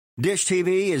Dish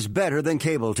TV is better than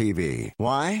cable TV.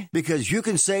 Why? Because you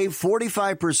can save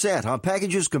 45% on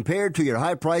packages compared to your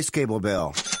high-priced cable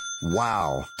bill.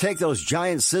 Wow. Take those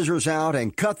giant scissors out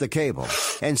and cut the cable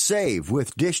and save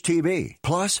with Dish TV.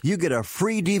 Plus, you get a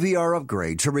free DVR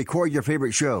upgrade to record your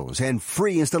favorite shows and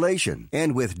free installation.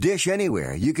 And with Dish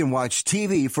Anywhere, you can watch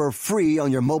TV for free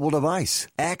on your mobile device.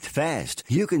 Act fast.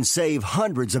 You can save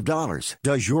hundreds of dollars.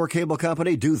 Does your cable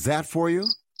company do that for you?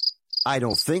 I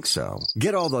don't think so.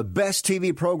 Get all the best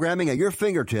TV programming at your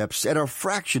fingertips at a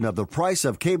fraction of the price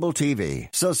of cable TV.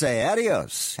 So say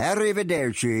adios,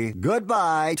 arrivederci,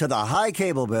 goodbye to the high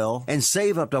cable bill and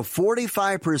save up to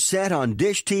 45% on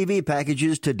Dish TV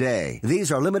packages today.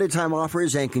 These are limited time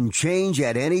offers and can change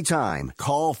at any time.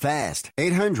 Call fast.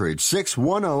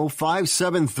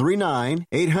 800-610-5739.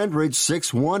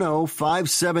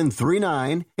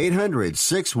 800-610-5739.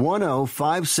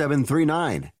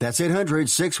 800-610-5739. That's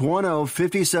 800-610-5739. The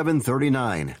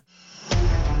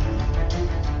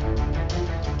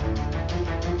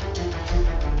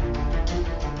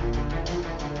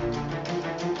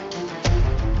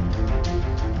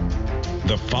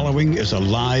following is a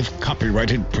live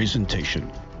copyrighted presentation.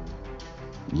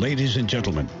 Ladies and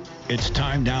gentlemen, it's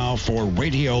time now for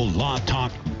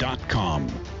RadioLawTalk.com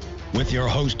with your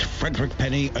host, Frederick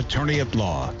Penny, attorney at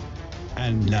law.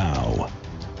 And now,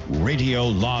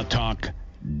 RadioLawTalk.com.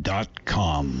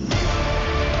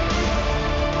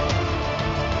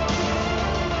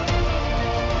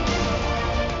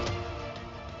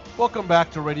 Welcome back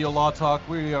to Radio Law Talk.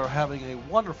 We are having a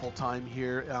wonderful time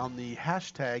here on the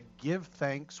hashtag Give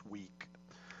Thanks Week.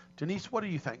 Denise, what are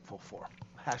you thankful for?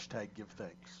 Hashtag Give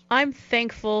Thanks. I'm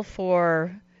thankful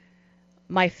for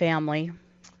my family.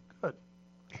 Good.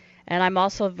 And I'm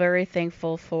also very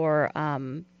thankful for,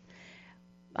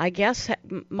 I guess,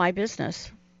 my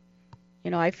business. You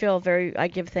know, I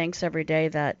give thanks every day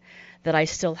that I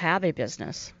still have a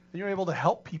business. And you're able to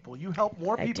help people. You help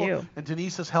more people. I do. And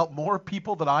Denise has helped more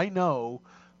people that I know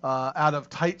out of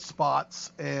tight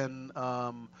spots. And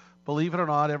believe it or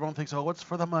not, everyone thinks, oh, it's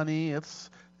for the money.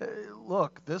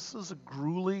 Look, this is a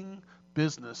grueling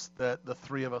business that the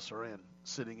three of us are in,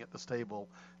 sitting at this table.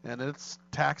 And it's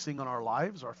taxing on our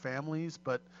lives, our families,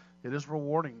 but it is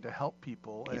rewarding to help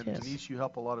people. And Denise, you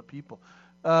help a lot of people.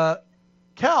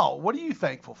 Cal, what are you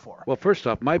thankful for? Well, first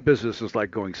off, my business is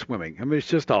like going swimming. I mean, it's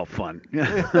just all fun.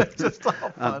 It's just all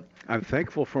fun. I'm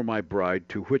thankful for my bride,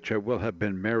 to which I will have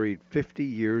been married 50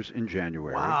 years in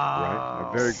January. Wow. Right?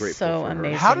 I'm very grateful So for her.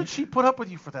 amazing. How did she put up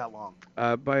with you for that long?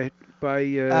 By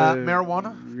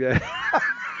marijuana? Yeah.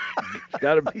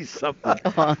 Got to be something.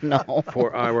 Oh, no.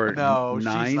 For our No, she's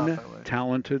not 9 that way.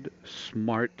 talented,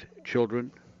 smart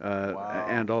children, Wow.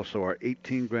 and also our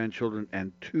 18 grandchildren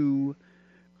and 2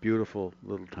 beautiful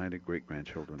little tiny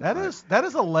great-grandchildren. That is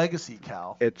a legacy,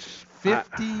 Cal. It's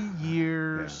 50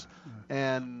 years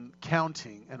and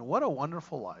counting, and what a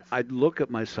wonderful life. I look at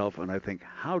myself and I think,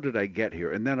 how did I get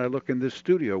here? And then I look in this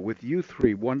studio with you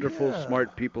 3 wonderful,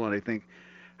 smart people, and I think,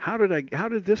 how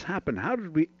did this happen? How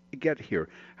did we get here?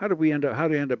 How did I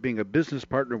end up being a business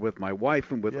partner with my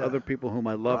wife and with other people whom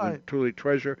I love and truly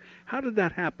treasure? How did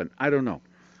that happen? I don't know.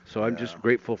 So I'm just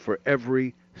grateful for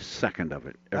every second of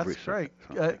it. That's great.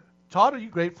 Todd, are you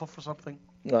grateful for something?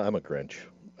 No, I'm a Grinch.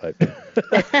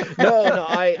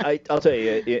 I'll tell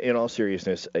you, in all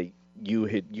seriousness,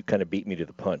 you kind of beat me to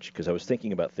the punch, because I was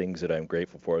thinking about things that I'm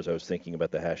grateful for as I was thinking about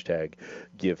the hashtag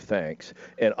Give Thanks.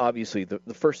 And obviously, the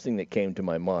first thing that came to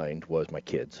my mind was my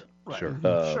kids. Right. Sure.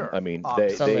 Sure. I mean,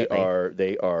 Absolutely.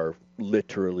 they are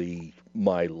literally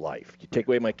my life. You take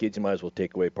away my kids, you might as well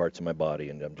take away parts of my body,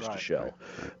 and I'm just a shell.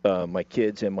 My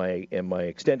kids and my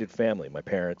extended family, my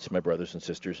parents, my brothers and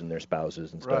sisters and their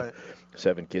spouses and stuff. Right.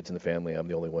 7 kids in the family. I'm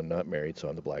the only one not married, so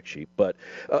I'm the black sheep. But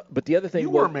the other thing You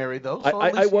were married, though. So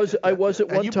I was at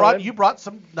one you time. You brought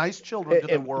some nice children to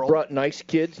the And world. brought nice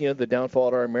kids. You know, the downfall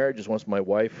of our marriage is once my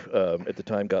wife at the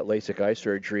time got LASIK eye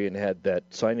surgery and had that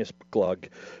sinus plug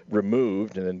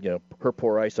removed, and then her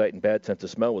poor eyesight and bad sense of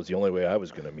smell was the only way I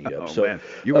was going to meet up. Man,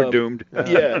 you were doomed.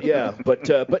 Yeah.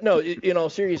 But no, in all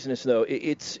seriousness, though,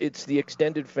 it's the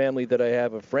extended family that I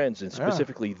have of friends, and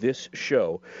specifically this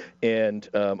show. And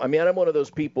I mean, I'm one of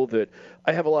those people that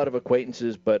I have a lot of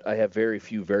acquaintances, but I have very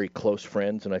few very close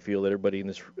friends, and I feel that everybody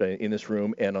in this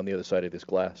room and on the other side of this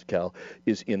glass, Cal,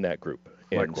 is in that group.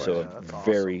 And Likewise. so Yeah, I'm that's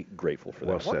very grateful for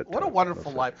Well that. said. What a Todd.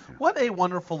 wonderful Well said. life. What a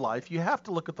wonderful life. You have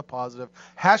to look at the positive.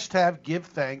 Hashtag give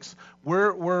thanks.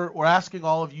 We're asking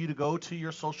all of you to go to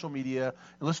your social media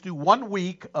and let's do 1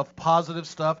 week of positive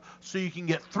stuff so you can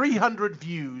get 300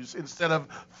 views instead of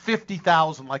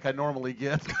 50,000 like I normally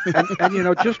get. And you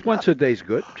know, just once a day's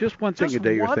good. Just one thing Just a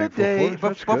day you're one a thankful day for.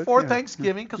 That's good. before Yeah.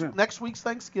 Thanksgiving, because Yeah. next week's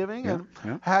Thanksgiving, Yeah, and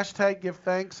yeah. hashtag give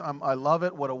thanks. I love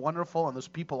it. What a wonderful, and there's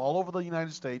people all over the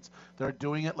United States that are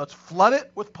doing it. Let's flood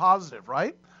it with positive,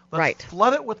 right? Let's Right.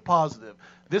 flood it with positive.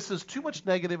 This is too much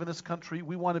negative in this country.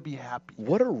 We want to be happy.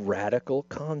 What a radical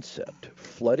concept,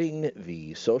 flooding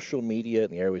the social media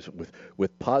and the airways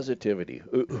with positivity.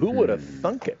 Who would have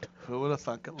thunk it? Who would have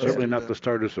thunk it? Let's Certainly do not that. the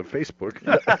starters of Facebook.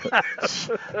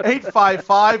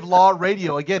 855 Law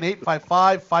Radio. Again,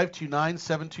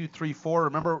 855-529-7234.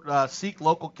 Remember, seek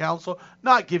local counsel.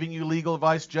 Not giving you legal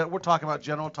advice. We're talking about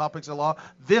general topics of law.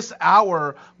 This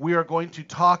hour, we are going to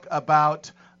talk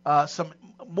about some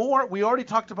more. We already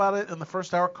talked about it in the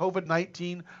first hour,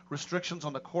 COVID-19 restrictions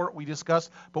on the court we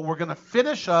discussed, but we're going to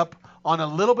finish up on a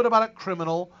little bit about a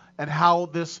criminal and how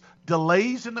this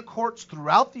delays in the courts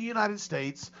throughout the United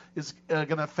States is going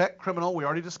to affect criminal. We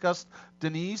already discussed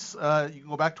Denise. You can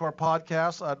go back to our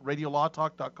podcast at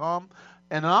radiolawtalk.com.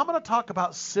 And I'm going to talk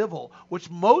about civil, which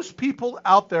most people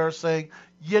out there are saying,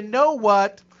 you know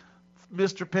what,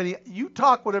 Mr. Penny, you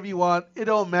talk whatever you want. It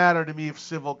don't matter to me if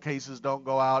civil cases don't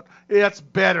go out. It's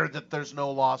better that there's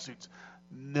no lawsuits.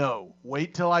 No.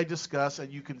 Wait till I discuss,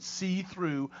 and you can see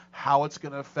through how it's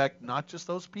going to affect not just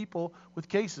those people with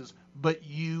cases, but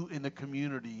you in the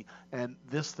community. And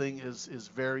this thing is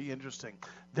very interesting.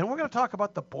 Then we're going to talk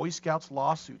about the Boy Scouts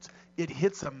lawsuits. It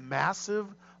hits a massive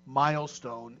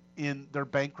milestone in their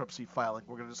bankruptcy filing.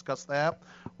 We're going to discuss that.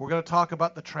 We're going to talk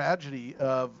about the tragedy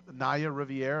of Naya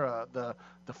Rivera. The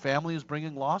family is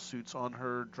bringing lawsuits on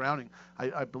her drowning.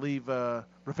 I believe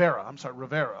Rivera.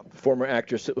 Former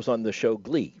actress that was on the show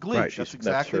Glee. Right, that's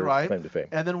exactly her right. claim to fame.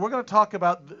 And then we're going to talk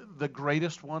about the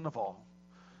greatest one of all,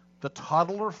 the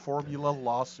toddler formula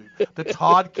lawsuit that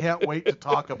Todd can't wait to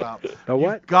talk about. The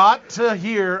what? You've got to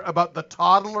hear about the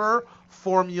toddler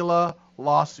formula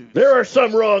lawsuits. There are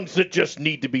some wrongs that just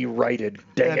need to be righted.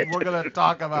 Dang And it. we're going to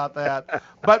talk about that.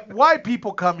 But why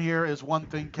people come here is one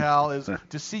thing, Cal, is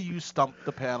to see you stump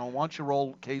the panel. Why don't you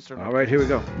roll case or no? All right, here we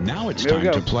go. Now it's Here we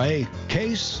time go. to play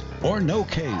Case or No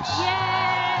Case.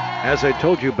 As I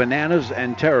told you, bananas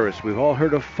and terrorists. We've all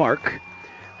heard of FARC,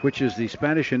 which is the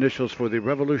Spanish initials for the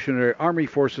Revolutionary Army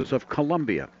Forces of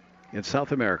Colombia in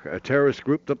South America, a terrorist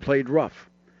group that played rough.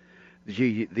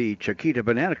 The Chiquita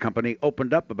Banana Company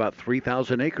opened up about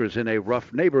 3,000 acres in a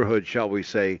rough neighborhood, shall we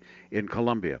say, in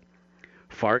Colombia.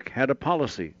 FARC had a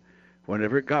policy.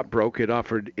 Whenever it got broke, it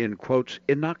offered, in quotes,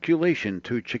 inoculation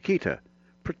to Chiquita,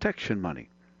 protection money.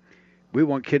 We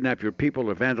won't kidnap your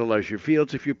people or vandalize your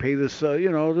fields if you pay this,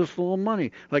 this little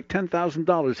money, like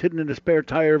 $10,000 hidden in a spare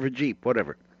tire of a Jeep,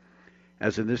 whatever.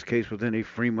 As in this case with any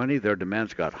free money, their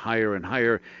demands got higher and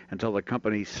higher until the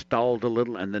company stalled a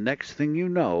little, and the next thing you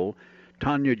know,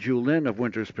 Tanya Julin of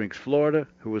Winter Springs, Florida,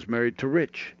 who was married to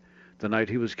Rich the night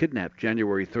he was kidnapped,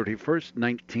 January 31st,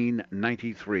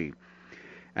 1993.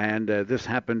 And this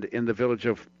happened in the village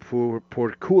of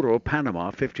Porcuro,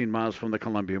 Panama, 15 miles from the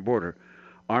Colombian border.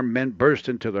 Armed men burst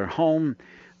into their home.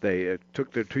 They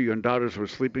took their 2 young daughters who were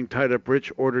sleeping, tied up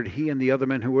Rich, ordered he and the other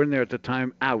men who were in there at the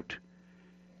time out.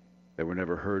 They were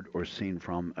never heard or seen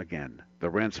from again.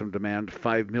 The ransom demand,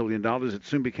 $5 million. It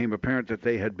soon became apparent that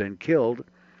they had been killed.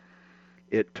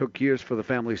 It took years for the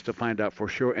families to find out for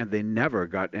sure, and they never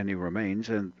got any remains,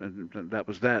 and that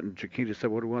was that. And Chiquita said,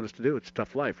 what do you want us to do? It's a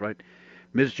tough life, right?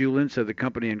 Ms. Julin said the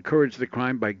company encouraged the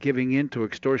crime by giving in to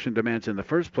extortion demands in the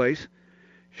first place.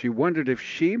 She wondered if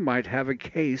she might have a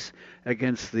case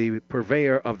against the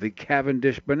purveyor of the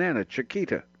Cavendish banana,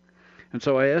 Chiquita. And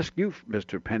so I ask you,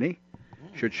 Mr. Penny,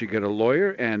 should she get a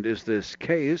lawyer, and is this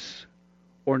case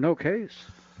or no case?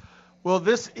 Well,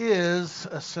 this is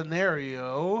a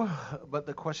scenario, but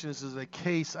the question is a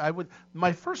case.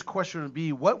 My first question would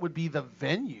be, what would be the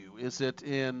venue? Is it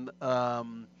in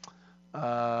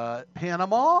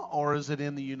Panama or is it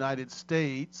in the United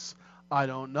States? I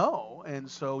don't know. And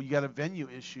so you got a venue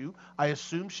issue. I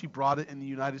assume she brought it in the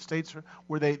United States,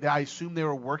 where I assume they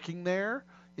were working there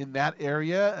in that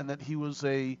area, and that he was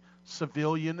a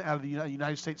civilian out of the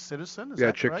United States citizen. Is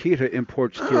that correct? Chiquita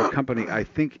imports through a company, I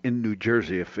think, in New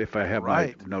Jersey, if I have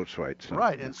Right. my notes right. So.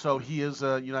 Right, and so he is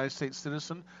a United States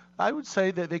citizen. I would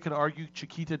say that they could argue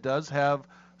Chiquita does have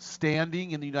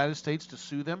standing in the United States to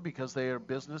sue them because their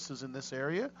business is in this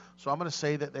area. So I'm going to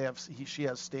say that she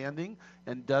has standing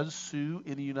and does sue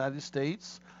in the United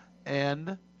States,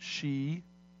 and she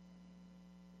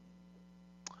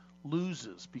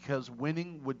loses because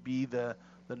winning would be the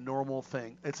normal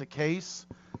thing. It's a case,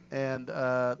 and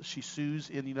she sues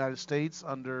in the United States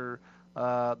under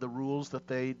the rules that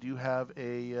they do have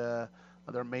their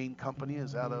main company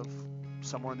is out of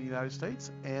somewhere in the United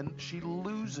States, and she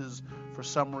loses for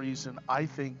some reason. I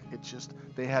think it's just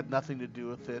they had nothing to do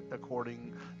with it.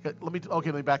 Let me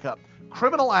back up.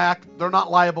 Criminal act, they're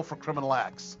not liable for criminal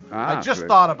acts. I just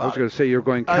thought about it. I was going to say you're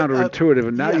going counterintuitive,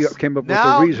 and now yes. you came up with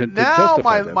a reason to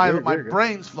justify that. Now my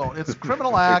brain's flowing. It's a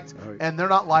criminal act, and they're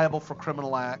not liable for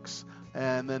criminal acts.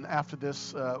 And then after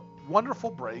this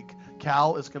wonderful break,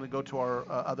 Cal is going to go to our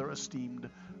other esteemed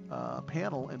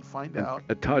panel and find out.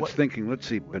 Todd's thinking, let's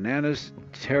see, bananas,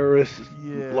 terrorist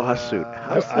lawsuit.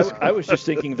 I was just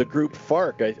thinking the group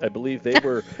FARC. I believe they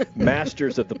were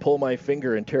masters of the pull my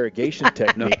finger interrogation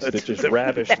techniques that just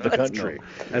ravished the country. No,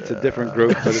 that's a different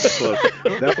group, but it's close.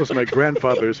 That was my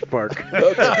grandfather's FARC.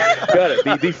 Okay, got it.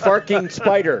 The farking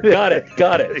spider. Got it.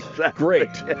 Exactly. Great.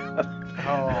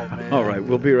 Oh, man. All right,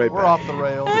 we'll be right back. We're off the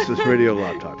rails. This is Radio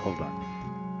Law Talk. Hold on.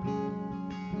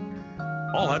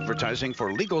 All advertising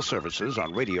for legal services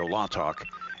on Radio Law Talk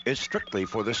is strictly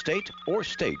for the state or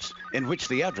states in which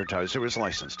the advertiser is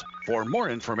licensed. For more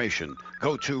information,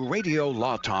 go to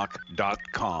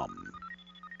radiolawtalk.com.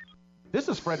 This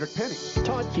is Frederick Penny,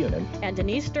 Todd Cunin, and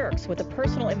Denise Dirks with a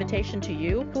personal invitation to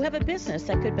you who have a business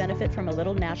that could benefit from a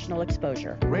little national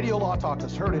exposure. Radio Law Talk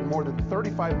is heard in more than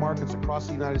 35 markets across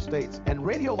the United States, and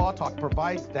Radio Law Talk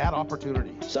provides that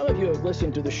opportunity. Some of you have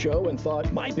listened to the show and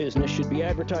thought, my business should be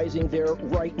advertising there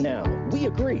right now. We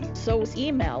agree. So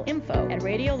email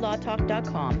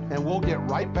info@radiolawtalk.com. And we'll get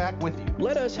right back with you.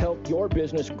 Let us help your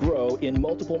business grow in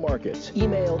multiple markets.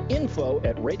 Email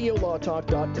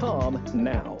info@radiolawtalk.com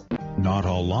now. Not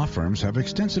all law firms have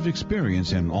extensive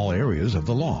experience in all areas of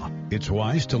the law. It's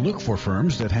wise to look for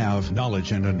firms that have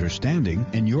knowledge and understanding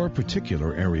in your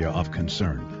particular area of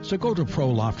concern. So go to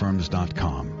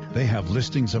prolawfirms.com. They have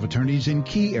listings of attorneys in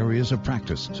key areas of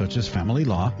practice, such as family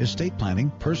law, estate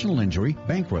planning, personal injury,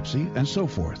 bankruptcy, and so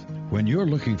forth. When you're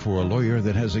looking for a lawyer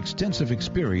that has extensive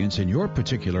experience in your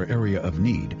particular area of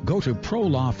need, go to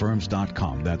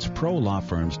prolawfirms.com. That's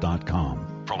prolawfirms.com.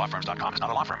 ProLawFirms.com is not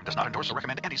a law firm. Does not endorse or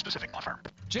recommend any specific law firm.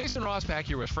 Jason Rosbach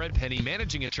here with Fred Penny,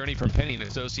 managing attorney from Penny &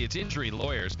 Associates Injury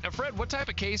Lawyers. Now, Fred, what type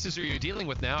of cases are you dealing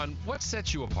with now, and what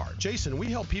sets you apart? Jason, we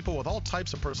help people with all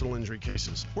types of personal injury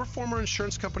cases. We're former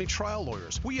insurance company trial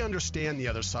lawyers. We understand the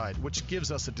other side, which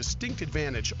gives us a distinct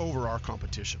advantage over our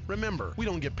competition. Remember, we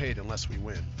don't get paid unless we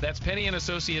win. That's Penny &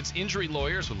 Associates Injury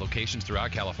Lawyers with locations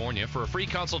throughout California. For a free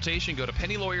consultation, go to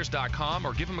pennylawyers.com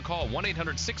or give them a call,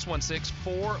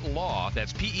 1-800-616-4LAW.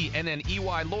 That's PENNEY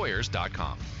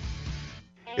lawyers.com.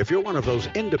 If you're one of those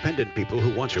independent people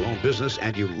who wants your own business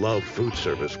and you love food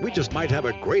service, we just might have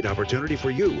a great opportunity for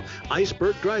you.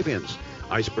 Iceberg Drive-Ins.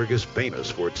 Iceberg is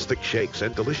famous for its thick shakes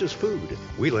and delicious food.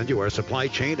 We lend you our supply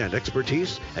chain and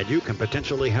expertise, and you can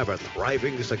potentially have a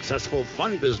thriving, successful,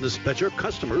 fun business that your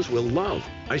customers will love.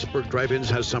 Iceberg Drive-Ins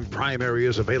has some prime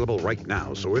areas available right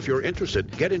now, so if you're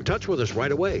interested, get in touch with us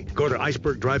right away. Go to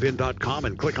icebergdrivein.com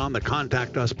and click on the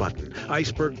Contact Us button.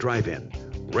 Iceberg Drive-In,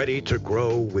 ready to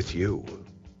grow with you.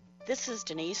 This is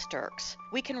Denise Dirks.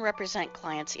 We can represent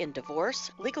clients in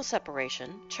divorce, legal separation,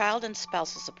 child and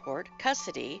spousal support,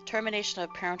 custody, termination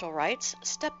of parental rights,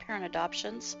 step-parent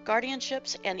adoptions,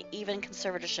 guardianships, and even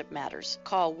conservatorship matters.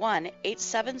 Call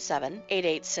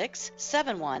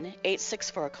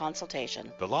 1-877-886-7186 for a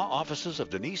consultation. The law offices of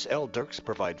Denise L. Dirks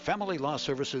provide family law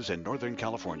services in Northern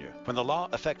California. When the law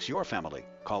affects your family,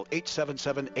 call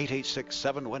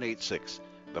 877-886-7186.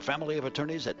 The family of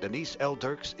attorneys at Denise L.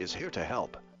 Dirks is here to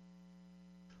help.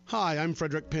 Hi, I'm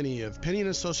Frederick Penny of Penny &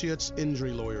 Associates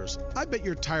Injury Lawyers. I bet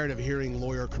you're tired of hearing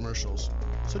lawyer commercials,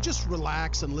 so just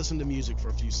relax and listen to music for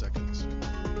a few seconds.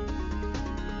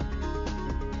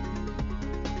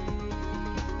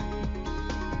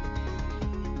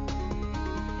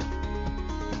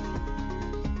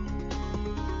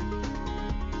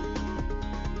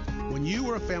 When you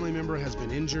or a family member has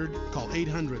been injured, call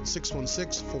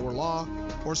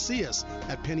 800-616-4LAW or see us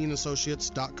at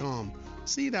PennyandAssociates.com.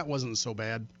 See, that wasn't so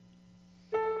bad.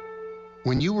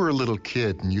 When you were a little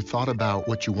kid and you thought about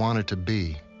what you wanted to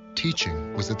be,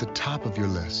 teaching was at the top of your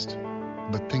list.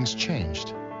 But things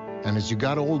changed. And as you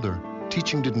got older,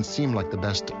 teaching didn't seem like the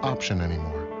best option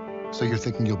anymore. So you're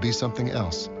thinking you'll be something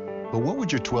else. But what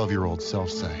would your 12-year-old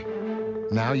self say?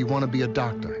 Now you want to be a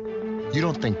doctor. You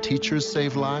don't think teachers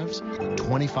save lives?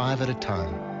 25 at a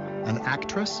time. An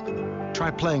actress?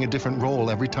 Try playing a different role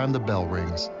every time the bell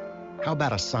rings. How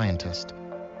about a scientist?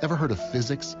 Ever heard of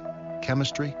physics?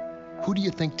 Chemistry? Who do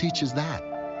you think teaches that?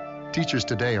 Teachers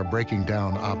today are breaking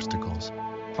down obstacles.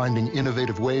 finding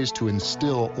innovative ways to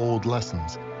instill old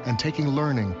lessons, and taking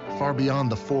learning far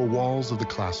beyond the four walls of the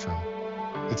classroom.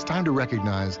 It's time to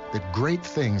recognize that great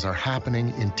things are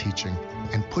happening in teaching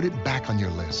and put it back on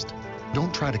your list.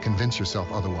 Don't try to convince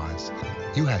yourself otherwise.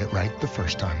 You had it right the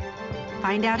first time.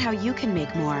 Find out how you can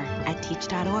make more at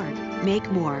teach.org.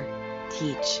 Make more.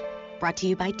 Teach. Brought to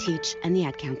you by Teach and the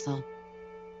Ad Council.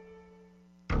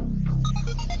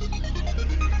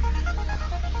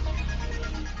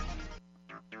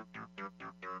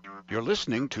 You're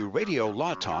listening to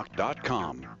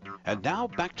RadioLawTalk.com. And now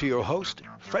back to your host,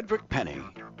 Frederick Penny.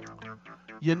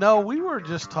 You know, we were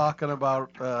just talking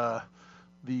about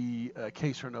the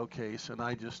case or no case, and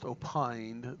I just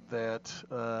opined that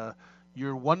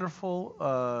your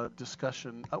wonderful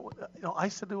discussion, I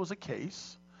said it was a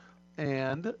case,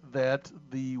 and that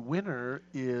the winner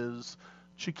is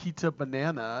Chiquita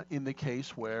Banana in the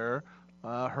case where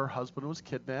her husband was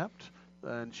kidnapped,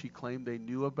 and she claimed they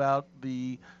knew about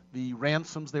the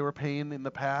ransoms they were paying in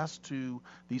the past to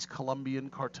these Colombian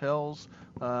cartels,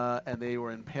 and they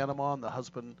were in Panama, and the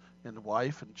husband and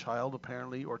wife and child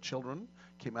apparently, or children,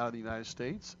 came out of the United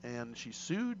States, and she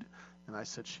sued, and I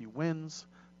said she wins,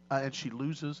 and she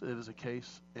loses. It is a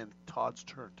case, and Todd's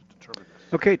turn to determine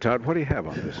this. Okay, Todd, what do you have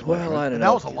on this? Well, I don't know.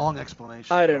 That was a long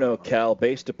explanation. I don't know, Cal.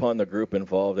 Based upon the group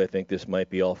involved, I think this might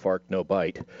be all fark, no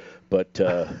bite. But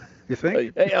you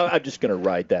think? I'm just going to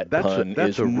ride that pun that's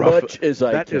as a rough, much as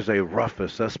I can. That is a rough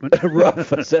assessment. A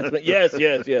rough assessment. Yes.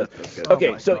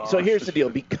 Okay, so here's the deal.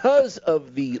 Because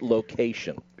of the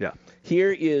location,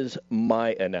 here is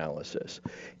my analysis.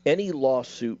 Any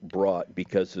lawsuit brought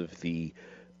because of the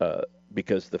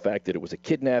fact that it was a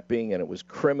kidnapping and it was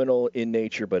criminal in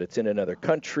nature, but it's in another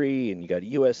country and you got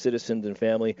U.S. citizens and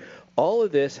family, all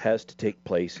of this has to take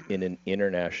place in an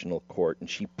international court, and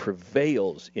she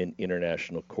prevails in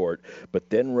international court, but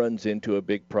then runs into a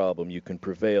big problem. You can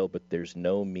prevail, but there's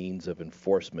no means of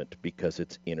enforcement because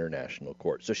it's international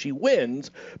court. So she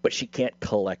wins, but she can't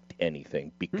collect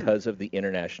anything because of the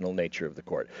international nature of the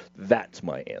court. That's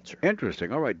my answer.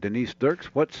 Interesting. All right, Denise Dirks,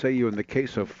 what say you in the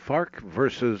case of FARC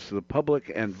versus the public,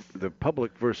 and the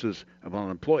public versus, well,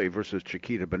 an employee versus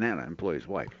Chiquita Banana, employee's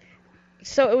wife?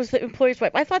 So it was the employee's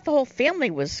wife. I thought the whole family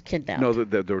was kidnapped. No,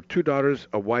 there were two daughters,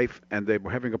 a wife, and they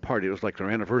were having a party. It was like their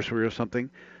anniversary or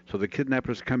something. So the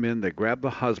kidnappers come in, they grab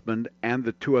the husband and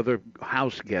the two other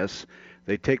house guests.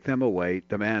 They take them away,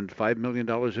 demand $5 million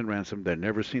in ransom. They're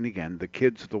never seen again. The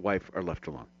kids, the wife, are left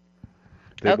alone.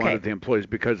 They wanted the employees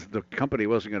because the company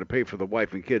wasn't going to pay for the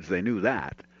wife and kids. They knew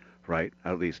that, right?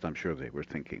 At least I'm sure they were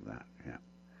thinking that, yeah.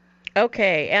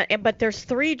 Okay, but there's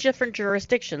 3 different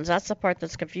jurisdictions. That's the part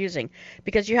that's confusing,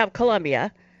 because you have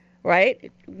Colombia,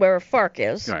 right, where FARC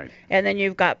is, right, and then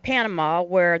you've got Panama,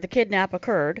 where the kidnap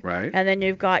occurred, right, and then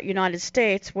you've got United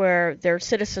States, where there are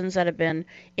citizens that have been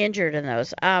injured in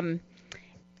those. I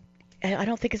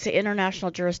don't think it's an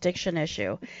international jurisdiction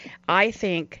issue. I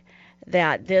think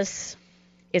that this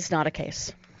is not a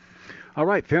case. All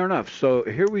right, fair enough. So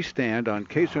here we stand on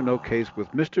case or no case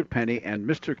with Mr. Penny and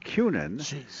Mr. Cunin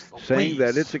saying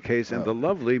that it's a case, and the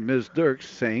lovely Ms. Dirks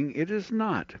saying it is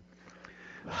not.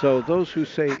 So those who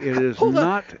say it is Hold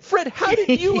not... on. Fred, how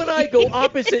did you and I go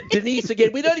opposite Denise again?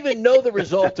 We don't even know the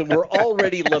result, and we're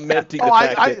already lamenting the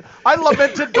fact that... I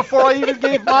lamented before I even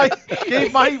gave my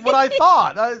what I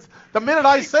thought. The minute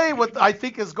I say what I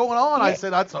think is going on, I say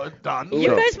that's done.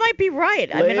 You guys might be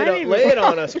right. Lay it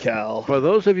on us, Cal. For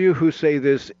those of you who say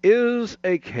this is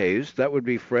a case, that would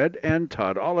be Fred and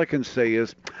Todd. All I can say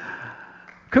is,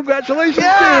 congratulations,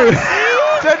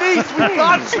 Denise, we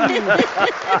got you.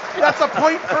 That's a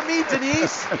point for me,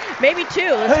 Denise. Maybe 2.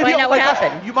 Let's find out what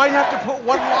happened. You might have to put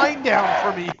one line down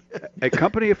for me. A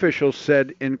company official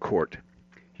said in court,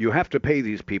 you have to pay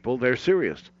these people. They're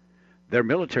serious. Their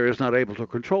military is not able to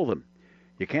control them.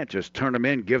 You can't just turn them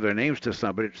in, give their names to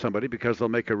somebody because they'll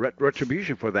make a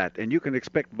retribution for that, and you can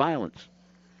expect violence.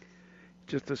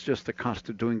 It's just the cost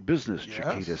of doing business,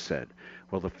 Chiquita said.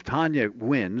 Well, if Tanya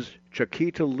wins,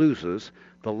 Chiquita loses.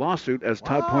 The lawsuit, as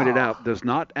Todd pointed out, does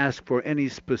not ask for any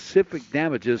specific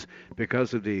damages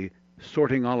because of the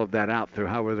sorting all of that out through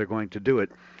however they're going to do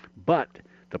it. But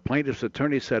the plaintiff's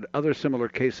attorney said other similar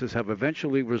cases have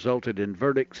eventually resulted in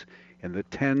verdicts in the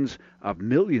tens of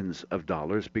millions of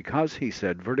dollars because, he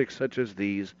said, verdicts such as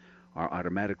these are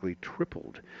automatically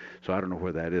tripled. So I don't know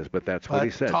where that is, but that's what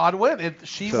he said. Todd win.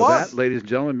 She so was. That, ladies and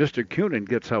gentlemen, Mr. Cunin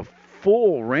gets a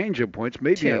full range of points.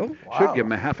 Maybe should give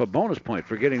him a half a bonus point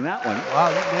for getting that one. Wow,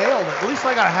 you nailed it. At least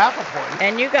I got a half a point.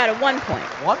 And you got a 1 point.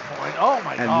 1 point. Oh,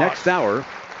 my God. And next hour,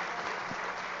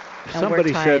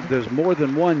 Somebody said there's more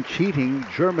than one cheating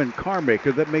German car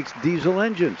maker that makes diesel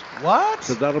engines. What?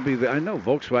 So that'll be I know,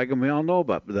 Volkswagen we all know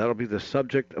about, but that'll be the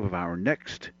subject of our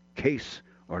next case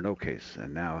or no case.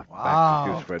 And now, back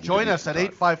to you, Fred. Join us at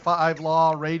 855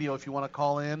 Law Radio if you want to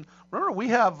call in. Remember, we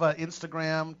have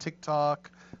Instagram,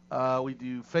 TikTok, we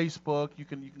do Facebook. You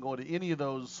can go to any of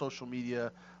those social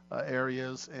media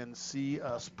areas and see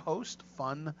us post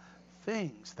fun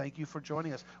things. Thank you for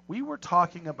joining us. We were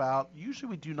talking about,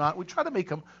 usually we try to make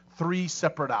them 3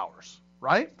 separate hours,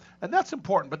 right? And that's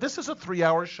important, but this is a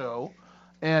 3-hour show,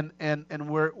 and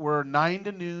we're 9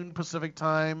 to noon Pacific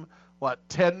time,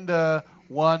 10 to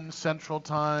 1 Central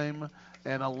time,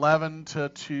 and 11 to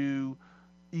 2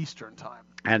 Eastern time.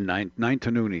 And 9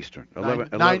 to noon Eastern.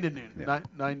 9 to noon. Yeah.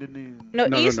 9 to noon. No,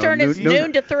 Eastern is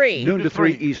noon to 3. Noon to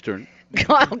 3 Eastern.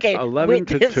 Okay. 11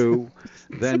 to 2,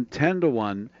 then 10 to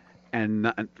 1,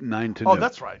 and 9 to noon. Oh,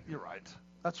 that's right. You're right.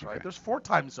 That's right. Okay. There's 4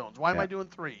 time zones. Why am I doing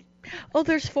 3? Oh,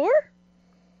 there's 4?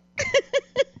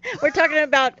 We're talking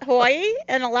about Hawaii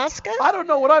and Alaska? I don't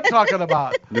know what I'm talking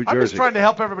about. New I'm Jersey. just trying to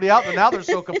help everybody out, and now they're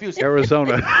so confused.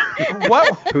 Arizona.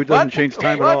 What? Who doesn't change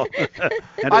time at all.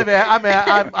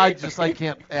 I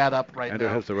can't add up right now. And it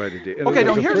has the right idea. Okay,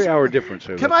 there's a 3-hour difference.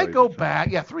 Can I go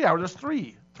back? Yeah, 3 hours. There's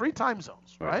 3 time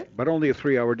zones, right? But only a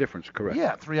 3-hour difference, correct?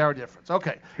 Yeah, 3-hour difference.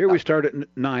 Okay. Here we start at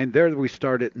 9. There we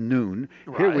start at noon.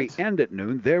 Right. Here we end at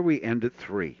noon. There we end at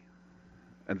 3.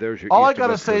 And there's your all I got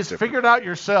to say is figure it out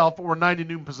yourself, but we're 9 to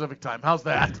noon Pacific time. How's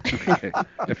that? Okay.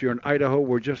 If you're in Idaho,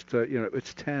 we're just,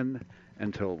 it's 10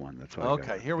 until 1. That's all.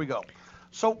 Okay, here we go.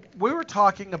 So we were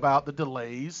talking about the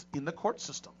delays in the court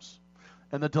systems.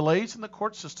 And the delays in the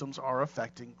court systems are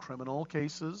affecting criminal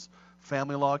cases,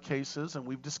 family law cases, and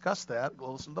we've discussed that.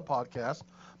 Go listen to the podcast.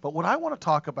 But what I want to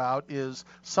talk about is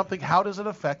something, how does it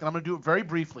affect, and I'm going to do it very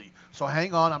briefly. So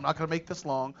hang on, I'm not going to make this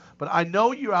long. But I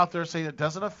know you're out there saying it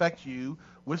doesn't affect you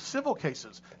with civil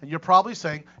cases. And you're probably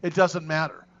saying it doesn't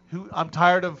matter. I'm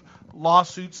tired of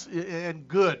lawsuits and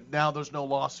good. Now there's no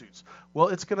lawsuits. Well,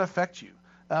 it's going to affect you.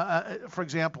 For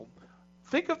example,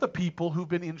 think of the people who've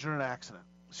been injured in an accident.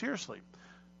 Seriously.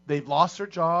 They've lost their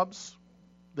jobs,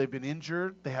 they've been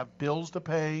injured, they have bills to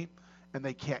pay, and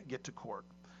they can't get to court.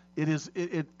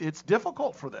 It's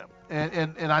difficult for them.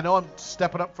 And I know I'm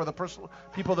stepping up for the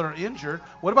people that are injured.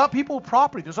 What about people with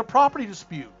property? There's a property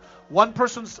dispute. One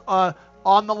person's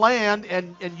on the land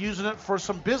and using it for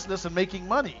some business and making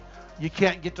money. You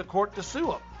can't get to court to sue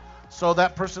them. So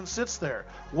that person sits there.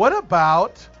 What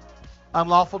about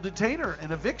unlawful detainer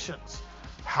and evictions?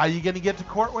 How are you going to get to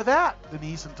court with that,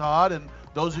 Denise and Todd, and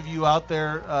those of you out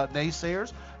there,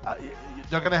 naysayers?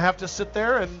 They're going to have to sit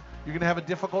there, and you're going to have a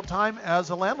difficult time as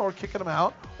a landlord kicking them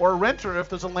out, or a renter if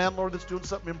there's a landlord that's doing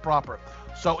something improper.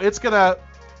 So it's going to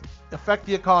affect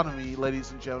the economy,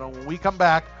 ladies and gentlemen. When we come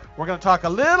back, we're going to talk a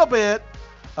little bit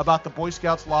about the Boy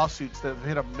Scouts lawsuits that have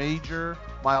hit a major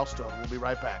milestone. We'll be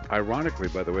right back. Ironically,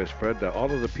 by the way, Fred,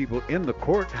 all of the people in the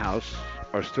courthouse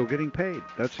are still getting paid.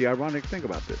 That's the ironic thing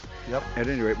about this. Yep. At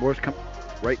any rate, more's coming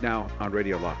right now on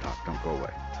Radio Law Talk. Don't go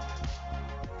away.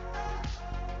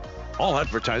 All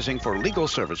advertising for legal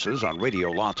services on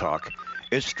Radio Law Talk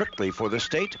is strictly for the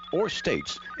state or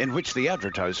states in which the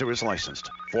advertiser is licensed.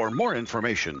 For more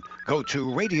information, go to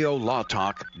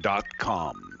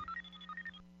radiolawtalk.com.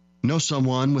 Know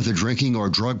someone with a drinking or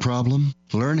drug problem?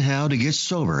 Learn how to get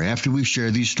sober after we share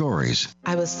these stories.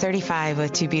 I was 35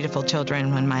 with 2 beautiful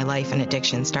children when my life and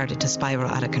addiction started to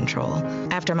spiral out of control.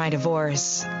 After my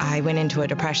divorce, I went into a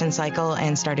depression cycle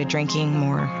and started drinking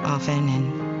more often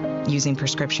and using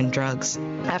prescription drugs.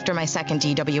 After my second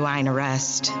DWI and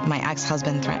arrest, my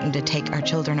ex-husband threatened to take our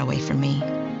children away from me.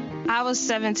 I was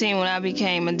 17 when I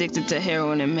became addicted to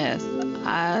heroin and meth.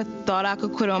 I thought I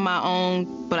could quit on my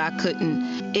own, but I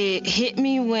couldn't. It hit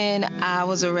me when I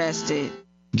was arrested.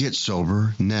 Get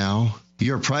sober now.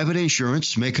 Your private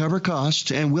insurance may cover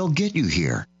costs and we'll get you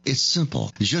here. It's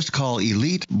simple. Just call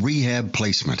Elite Rehab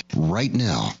Placement right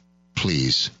now.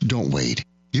 Please, don't wait.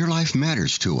 Your life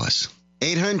matters to us.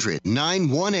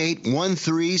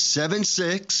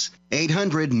 800-918-1376.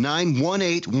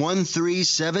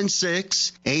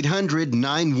 800-918-1376.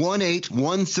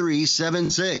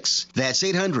 800-918-1376. That's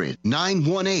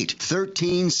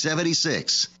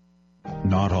 800-918-1376.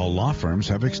 Not all law firms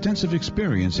have extensive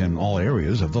experience in all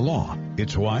areas of the law.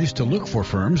 It's wise to look for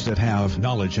firms that have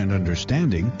knowledge and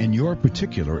understanding in your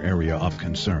particular area of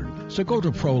concern. So go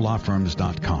to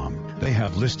prolawfirms.com. They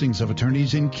have listings of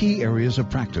attorneys in key areas of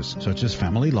practice, such as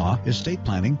family law, estate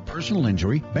planning, personal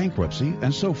injury, bankruptcy,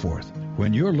 and so forth.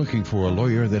 When you're looking for a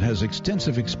lawyer that has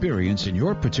extensive experience in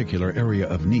your particular area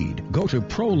of need, go to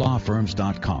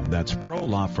prolawfirms.com. That's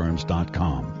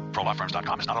prolawfirms.com.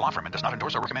 ProLawFirms.com is not a law firm and does not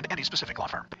endorse or recommend any specific law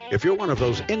firm. If you're one of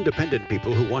those independent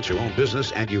people who wants your own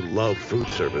business and you love food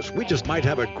service, we just might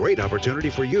have a great opportunity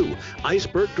for you.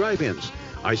 Iceberg Drive-Ins.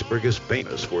 Iceberg is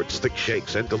famous for its thick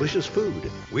shakes and delicious food.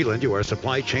 We lend you our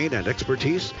supply chain and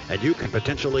expertise, and you can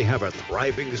potentially have a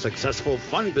thriving, successful,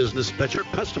 fun business that your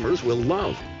customers will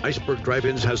love. Iceberg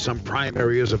Drive-Ins has some prime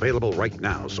areas available right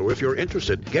now, so if you're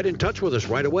interested, get in touch with us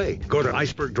right away. Go to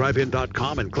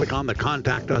icebergdrivein.com and click on the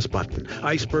Contact Us button.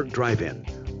 Iceberg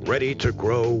Drive-In, ready to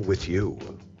grow with you.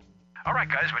 All right,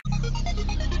 guys.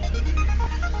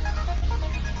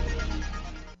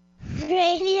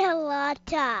 Radio Law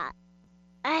Talk.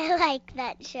 I like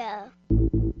that show.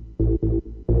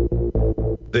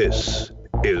 This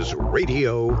is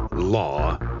Radio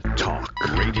Law Talk.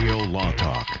 Radio Law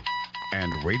Talk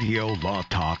and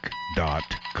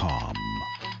RadioLawTalk.com.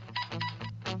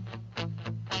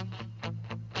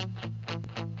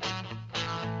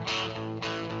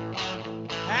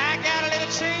 I got a little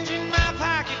change in my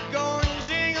pocket going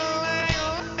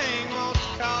ding-a-ling-a-ling. Want to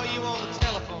call you on the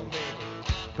telephone, baby.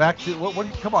 Back to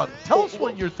come on, tell us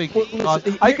what you're thinking.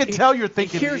 I can tell you're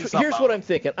thinking. Here's what I'm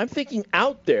thinking. I'm thinking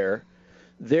out there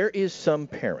is some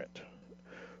parent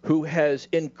who has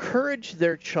encouraged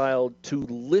their child to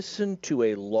listen to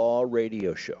a law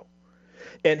radio show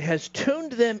and has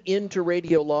tuned them into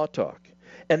Radio Law Talk.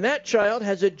 And that child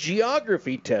has a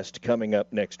geography test coming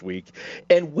up next week,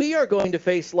 and we are going to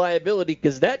face liability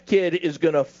because that kid is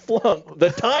going to flunk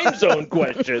the time zone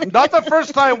question. Not the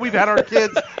first time we've had our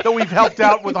kids that we've helped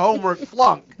out with homework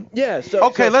flunk. Yeah.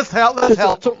 Let's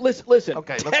help. So listen.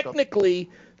 Okay, technically,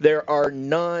 there are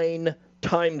 9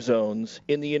 time zones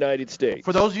in the United States.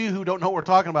 For those of you who don't know what we're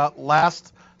talking about,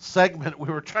 last segment we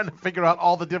were trying to figure out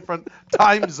all the different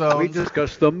time zones. We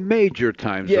discussed the major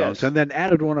time zones and then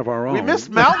added one of our own. We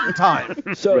missed mountain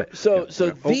time. So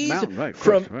these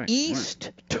from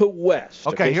east to west.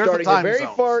 Okay, here's starting the time very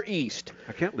zones. Far east.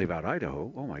 I can't leave out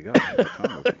Idaho. Oh my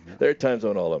God. They're time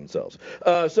zone all of themselves.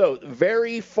 So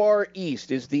very far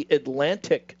east is the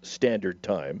Atlantic Standard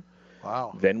Time.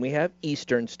 Wow. Then we have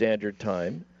Eastern Standard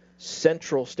Time,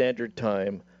 Central Standard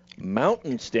Time,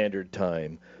 Mountain Standard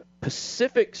Time,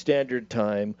 Pacific Standard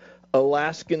Time,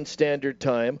 Alaskan Standard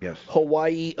Time,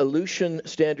 Hawaii Aleutian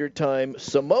Standard Time,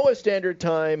 Samoa Standard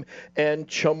Time, and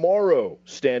Chamorro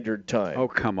Standard Time. Oh,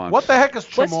 come on. What the heck is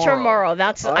Chamorro? What's Chamorro?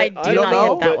 I do not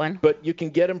know, get that one. But you can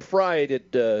get them fried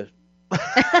at... oh,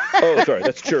 sorry,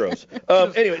 that's churros.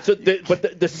 Anyway, so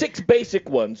the 6 basic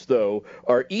ones, though,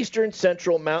 are Eastern,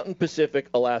 Central, Mountain, Pacific,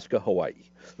 Alaska, Hawaii.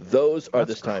 Those are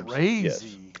the times. Crazy. Yes.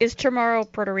 Is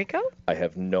Chamorro Puerto Rico? I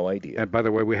have no idea. And by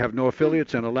the way, we have no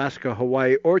affiliates in Alaska,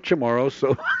 Hawaii, or Chamorro,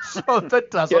 so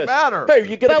that doesn't matter. Hey,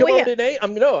 you gonna come over today?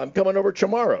 I'm coming over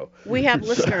tomorrow. We have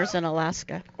listeners in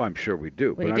Alaska. Well, I'm sure we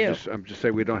do. We but do. I'm just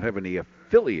saying we don't have any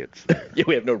affiliates. Yeah,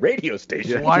 we have no radio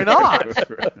station. Why not?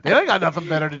 They ain't got nothing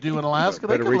better to do in Alaska.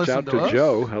 Better they can reach listen out to to us.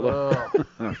 Joe. Hello,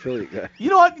 affiliate guy.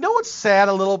 You know what? You know what's sad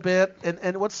a little bit,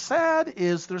 and what's sad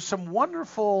is there's some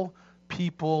wonderful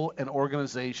people and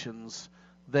organizations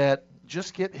that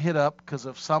just get hit up because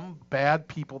of some bad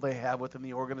people they have within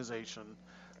the organization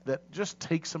that just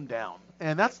takes them down.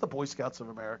 And that's the Boy Scouts of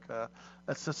America.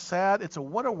 That's a sad.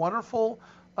 What a wonderful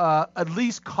at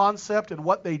least concept and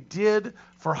what they did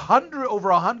for over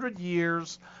 100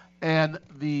 years. And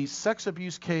the sex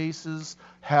abuse cases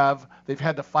they've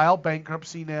had to file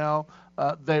bankruptcy now.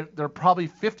 They're probably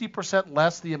 50%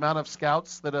 less the amount of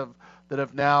scouts that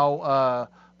have now.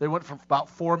 They went from about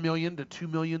 4 million to 2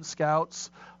 million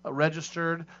scouts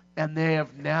registered, and they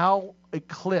have now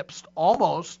eclipsed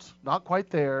almost, not quite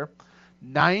there,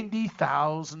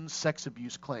 90,000 sex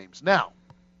abuse claims. Now,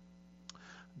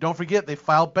 don't forget they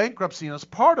filed bankruptcy, and as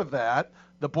part of that,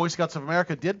 the Boy Scouts of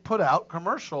America did put out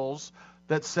commercials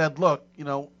that said, look,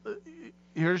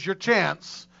 here's your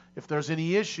chance if there's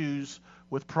any issues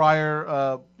with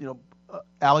prior,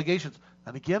 allegations.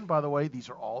 And again, by the way, these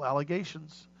are all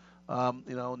allegations.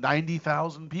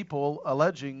 90,000 people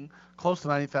alleging, close to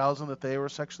 90,000, that they were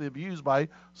sexually abused by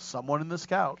someone in the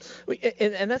Scouts.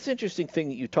 And that's an interesting thing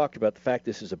that you talked about, the fact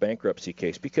this is a bankruptcy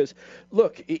case, because,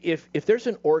 look, if there's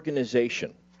an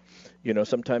organization,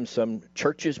 sometimes some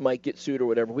churches might get sued or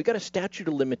whatever. We got a statute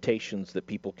of limitations that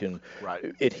people can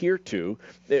adhere to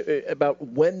about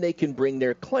when they can bring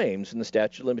their claims. And the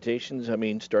statute of limitations,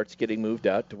 starts getting moved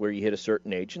out to where you hit a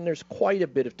certain age, and there's quite a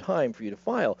bit of time for you to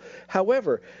file.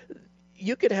 However,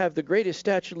 you could have the greatest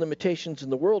statute of limitations in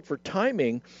the world for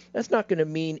timing. That's not going to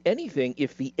mean anything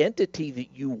if the entity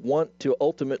that you want to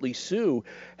ultimately sue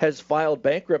has filed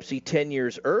bankruptcy 10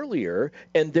 years earlier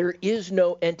and there is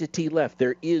no entity left.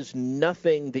 There is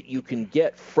nothing that you can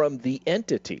get from the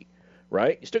entity,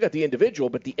 right? You still got the individual,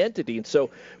 but the entity. And so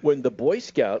when the Boy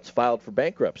Scouts filed for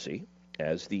bankruptcy,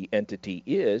 as the entity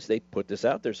is, they put this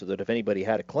out there so that if anybody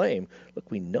had a claim, look,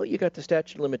 we know you got the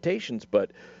statute of limitations,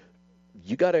 but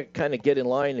you got to kind of get in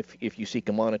line if you seek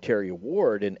a monetary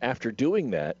award. And after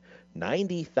doing that,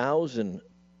 90,000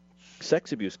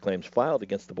 sex abuse claims filed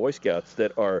against the Boy Scouts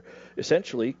that are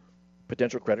essentially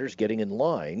potential creditors getting in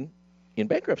line in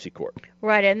bankruptcy court.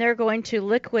 Right, and they're going to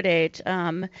liquidate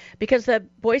because the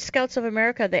Boy Scouts of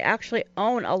America, they actually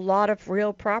own a lot of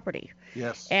real property.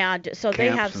 Yes. And so they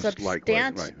have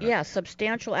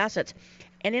substantial assets.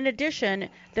 And in addition,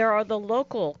 there are the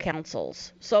local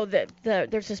councils. So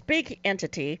there's this big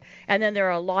entity, and then there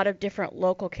are a lot of different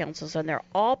local councils, and they're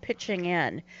all pitching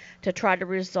in to try to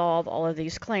resolve all of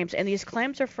these claims. And these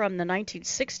claims are from the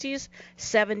 1960s,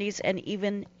 70s, and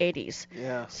even 80s.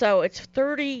 Yeah. So it's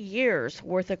 30 years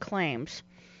worth of claims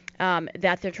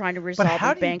that they're trying to resolve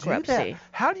in bankruptcy. Do that?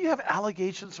 How do you have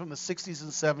allegations from the 60s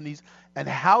and 70s, and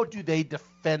how do they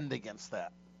defend against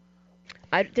that?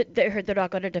 They're not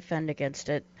going to defend against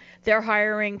it. They're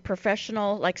hiring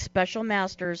professional, like special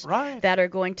masters, that are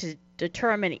going to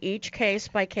determine each case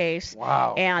by case.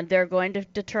 Wow. And they're going to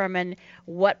determine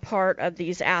what part of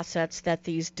these assets that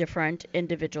these different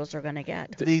individuals are going to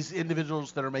get. These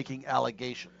individuals that are making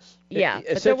allegations. Yeah,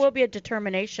 but there will be a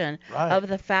determination of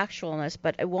the factualness,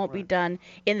 but it won't be done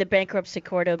in the bankruptcy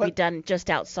court. It'll be done just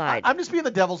outside. I'm just being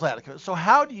the devil's advocate. So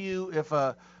how do you, if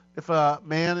a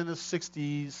man in his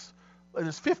 60s, in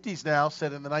his 50s now,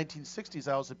 said in the 1960s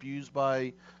I was abused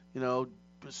by,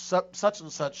 such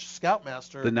and such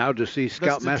scoutmaster. The now deceased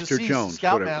Scoutmaster Jones.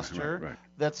 Scoutmaster. Right.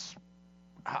 That's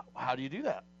how do you do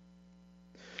that?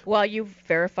 Well, you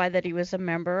verify that he was a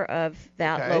member of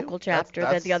that local chapter,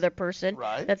 that the other person,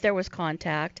 that there was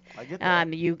contact. I get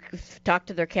that. You talk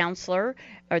to their counselor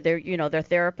or their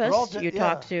therapist. You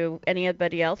talk to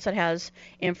anybody else that has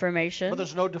information. But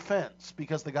there's no defense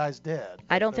because the guy's dead.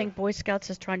 I don't think Boy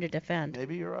Scouts is trying to defend.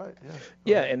 Maybe you're right.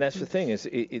 Yeah, and that's the thing is,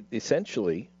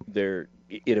 essentially,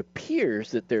 it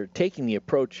appears that they're taking the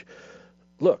approach.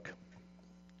 Look.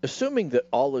 Assuming that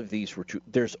all of these were true,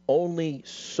 there's only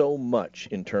so much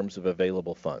in terms of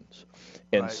available funds.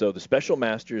 And so the special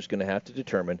master is going to have to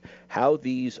determine how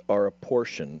these are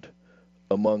apportioned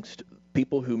amongst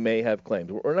people who may have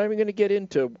claims. We're not even going to get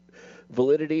into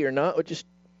validity or not.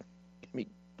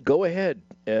 Go ahead.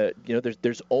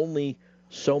 There's only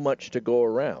so much to go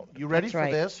around. You ready for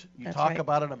this? You talk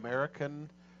about an American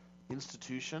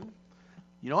institution.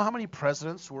 You know how many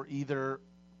presidents were either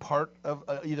part of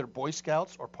either Boy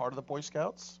Scouts or part of the Boy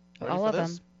Scouts? Ready all for of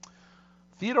this? them.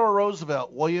 Theodore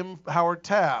Roosevelt, William Howard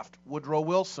Taft, Woodrow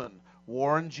Wilson,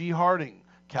 Warren G. Harding,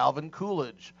 Calvin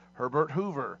Coolidge, Herbert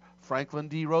Hoover, Franklin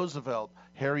D. Roosevelt,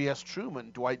 Harry S.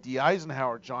 Truman, Dwight D.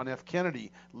 Eisenhower, John F.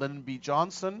 Kennedy, Lyndon B.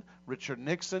 Johnson, Richard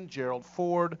Nixon, Gerald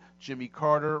Ford, Jimmy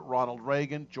Carter, Ronald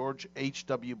Reagan, George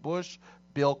H.W. Bush,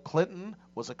 Bill Clinton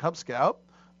was a Cub Scout.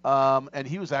 And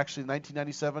he was actually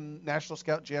 1997 National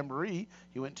Scout Jamboree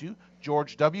he went to.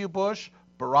 George W. Bush,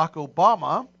 Barack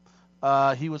Obama,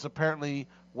 he was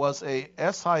a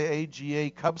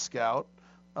SIAGA Cub Scout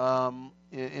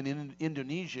in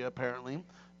Indonesia apparently,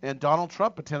 and Donald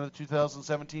Trump attended the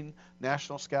 2017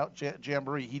 National Scout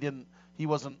Jamboree. He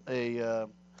wasn't a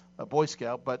Boy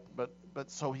Scout, but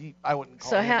so I wouldn't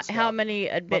call him a scout. How many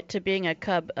admit to being a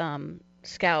Cub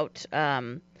Scout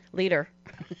leader?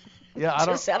 Yeah, I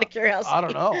don't. Just out of curiosity. I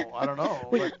don't know.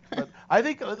 But I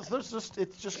think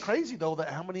it's just crazy though that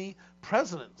how many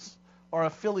presidents are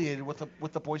affiliated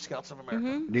with the Boy Scouts of America.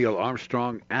 Mm-hmm. Neil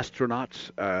Armstrong,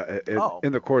 astronauts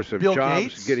in the course of Bill jobs,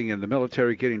 Gates. getting in the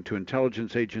military, getting to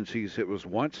intelligence agencies. It was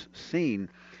once seen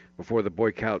before the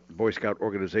Boy Scout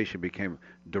organization became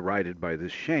derided by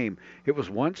this shame. It was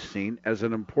once seen as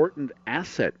an important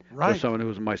asset for someone who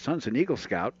was, my son's an Eagle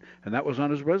Scout, and that was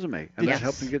on his resume, and that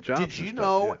helped him get jobs. Did you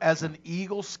know, as an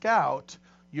Eagle Scout,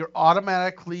 you're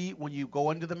automatically, when you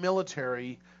go into the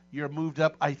military, you're moved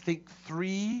up, I think,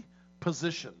 3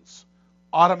 positions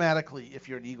automatically if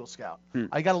you're an Eagle Scout.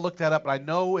 I got to look that up, but I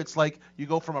know it's like you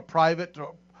go from a private to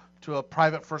a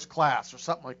private first class or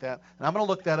something like that. And I'm going to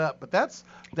look that up. But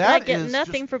that get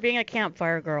nothing for being a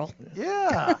campfire girl.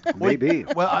 Yeah. Maybe.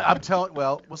 Well, I'm telling.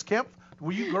 Well,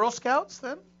 were you Girl Scouts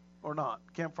then, or not?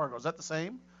 Campfire girls. Is that the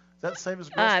same? Is that the same as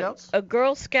Girl Scouts?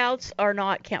 Girl Scouts are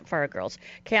not campfire girls.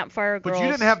 Campfire girls. But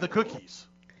you didn't have the cookies.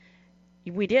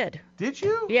 We did. Did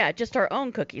you? Yeah, just our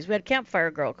own cookies. We had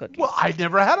Campfire Girl cookies. Well, I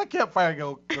never had a Campfire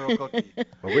Girl cookie.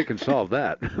 Well, we can solve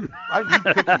that.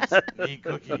 I need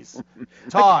cookies.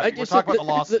 Todd, we're talking about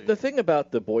the lawsuit. The thing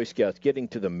about the Boy Scouts, getting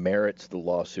to the merits of the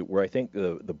lawsuit, where I think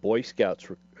the Boy Scouts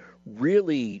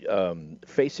really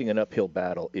facing an uphill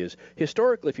battle is,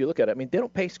 historically, if you look at it, I mean, they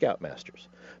don't pay Scoutmasters.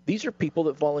 These are people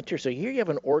that volunteer. So here you have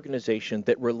an organization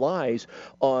that relies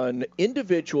on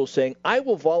individuals saying, I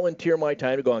will volunteer my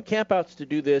time to go on campouts to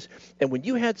do this. And when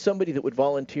you had somebody that would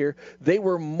volunteer, they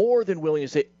were more than willing to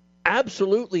say,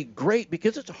 absolutely great,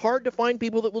 because it's hard to find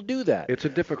people that will do that. It's a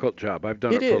difficult job. I've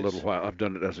done it for a little while. I've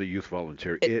done it as a youth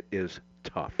volunteer. It is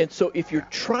tough. And so if you're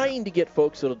trying to get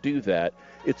folks that'll do that,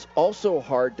 it's also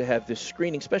hard to have this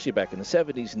screening, especially back in the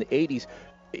 70s and the 80s.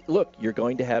 Look, you're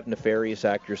going to have nefarious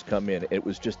actors come in. It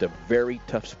was just a very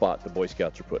tough spot the Boy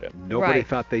Scouts were put in. Nobody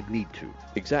thought they'd need to.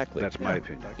 Exactly. That's my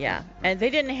opinion. Yeah, and they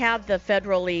didn't have the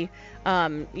federally,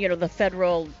 the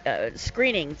federal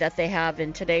screening that they have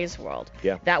in today's world.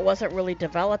 Yeah. That wasn't really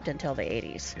developed until the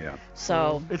 80s. Yeah.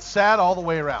 So it's sad all the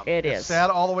way around. It's sad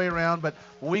all the way around. But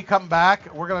when we come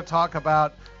back, we're going to talk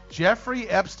about Jeffrey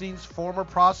Epstein's former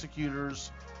prosecutors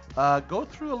go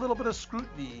through a little bit of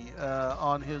scrutiny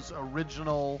on his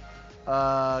original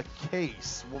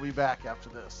case. We'll be back after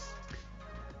this.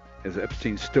 Is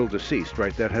Epstein still deceased,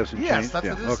 right? That hasn't yes, changed?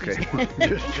 Yes, that's okay.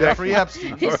 Just Jeffrey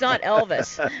Epstein. He's not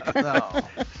Elvis. No,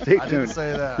 Stay tuned. I didn't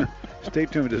say that. Stay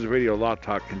tuned as Radio Law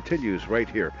Talk continues right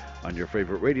here on your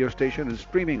favorite radio station and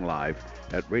streaming live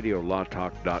at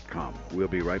radiolawtalk.com. We'll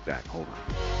be right back. Hold on.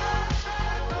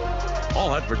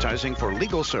 All advertising for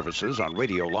legal services on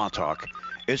Radio Law Talk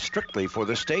is strictly for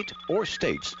the state or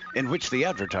states in which the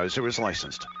advertiser is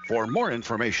licensed. For more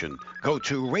information, go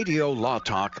to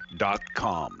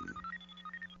radiolawtalk.com.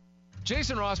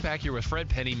 Jason Rosbach here with Fred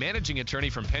Penny, managing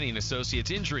attorney from Penny & Associates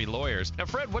Injury Lawyers. Now,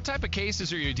 Fred, what type of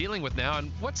cases are you dealing with now,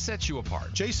 and what sets you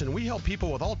apart? Jason, we help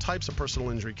people with all types of personal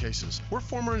injury cases. We're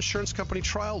former insurance company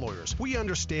trial lawyers. We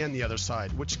understand the other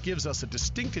side, which gives us a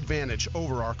distinct advantage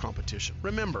over our competition.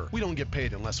 Remember, we don't get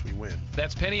paid unless we win.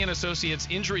 That's Penny & Associates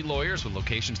Injury Lawyers with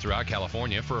locations throughout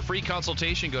California. For a free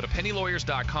consultation, go to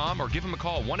pennylawyers.com or give them a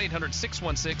call,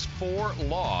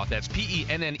 1-800-616-4LAW. That's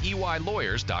PENNEY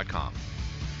lawyers.com.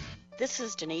 This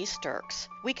is Denise Dirks.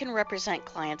 We can represent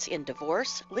clients in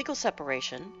divorce, legal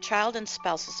separation, child and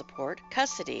spousal support,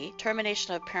 custody,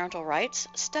 termination of parental rights,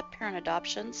 step-parent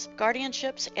adoptions,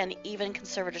 guardianships, and even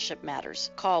conservatorship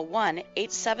matters. Call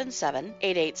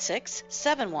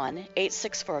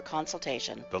 1-877-886-7186 for a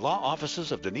consultation. The law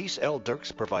offices of Denise L.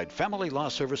 Dirks provide family law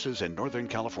services in Northern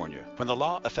California. When the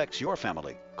law affects your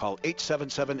family, call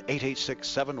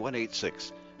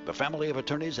 877-886-7186. The family of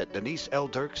attorneys at Denise L.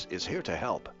 Dirks is here to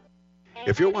help.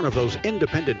 If you're one of those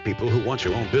independent people who wants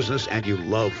your own business and you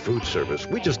love food service,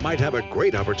 we just might have a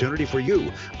great opportunity for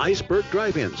you. Iceberg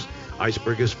Drive-Ins.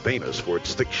 Iceberg is famous for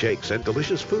its thick shakes and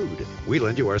delicious food. We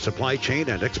lend you our supply chain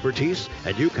and expertise,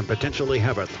 and you can potentially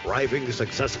have a thriving,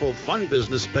 successful, fun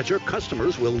business that your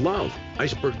customers will love.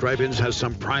 Iceberg Drive-Ins has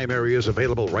some prime areas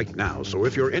available right now, so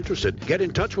if you're interested, get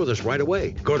in touch with us right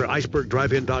away. Go to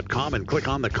icebergdrivein.com and click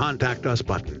on the Contact Us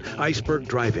button. Iceberg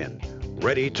Drive-In,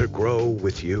 ready to grow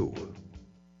with you.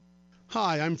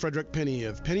 Hi, I'm Frederick Penny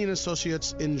of Penny &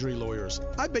 Associates Injury Lawyers.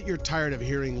 I bet you're tired of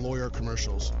hearing lawyer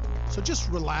commercials, so just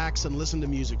relax and listen to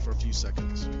music for a few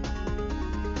seconds.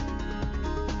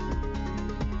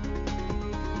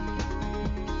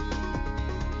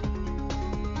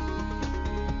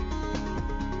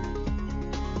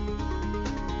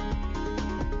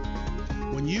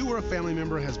 When you or a family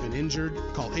member has been injured,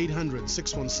 call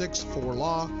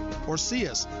 800-616-4LAW or see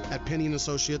us at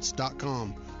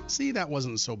PennyandAssociates.com. See, that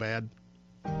wasn't so bad.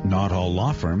 Not all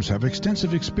law firms have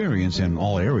extensive experience in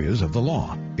all areas of the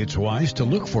law. It's wise to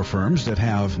look for firms that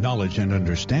have knowledge and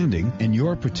understanding in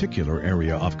your particular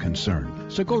area of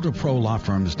concern. So go to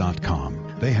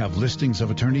prolawfirms.com. They have listings of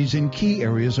attorneys in key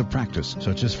areas of practice,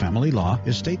 such as family law,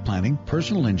 estate planning,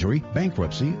 personal injury,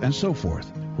 bankruptcy, and so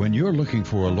forth. When you're looking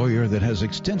for a lawyer that has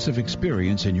extensive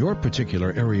experience in your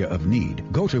particular area of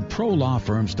need, go to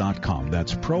prolawfirms.com.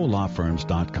 That's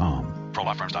prolawfirms.com.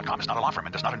 ProLawFirms.com is not a law firm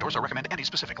and does not endorse or recommend any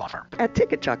specific law firm. At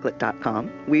TicketChocolate.com,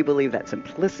 we believe that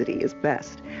simplicity is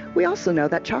best. We also know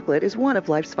that chocolate is one of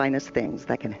life's finest things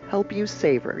that can help you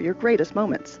savor your greatest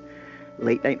moments.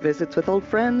 Late night visits with old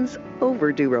friends,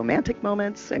 overdue romantic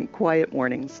moments, and quiet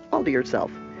mornings all to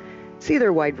yourself. See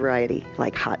their wide variety,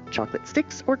 like hot chocolate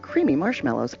sticks or creamy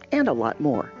marshmallows, and a lot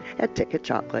more at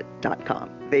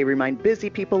TicketChocolate.com. They remind busy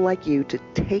people like you to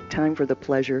take time for the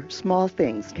pleasure small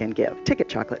things can give.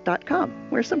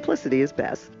 TicketChocolate.com, where simplicity is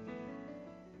best.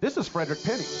 This is Frederick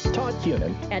Penny, Todd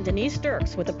Cunin, and Denise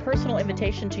Dirks with a personal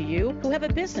invitation to you who have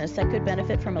a business that could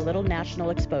benefit from a little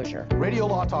national exposure. Radio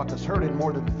Law Talk is heard in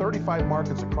more than 35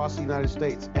 markets across the United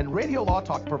States, and Radio Law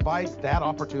Talk provides that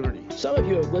opportunity. Some of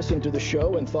you have listened to the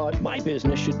show and thought my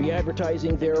business should be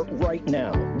advertising there right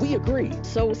now. We agree.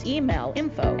 So email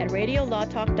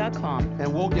info@radiolawtalk.com,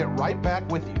 and we'll get right back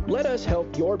with you. Let us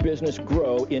help your business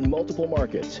grow in multiple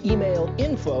markets. Email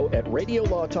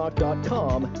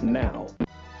info@radiolawtalk.com now.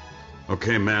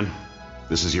 Okay, man,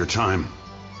 this is your time.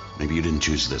 Maybe you didn't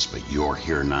choose this, but you're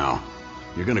here now.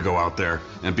 You're gonna go out there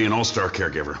and be an all-star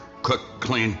caregiver. Cook,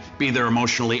 clean, be there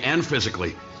emotionally and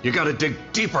physically. You gotta dig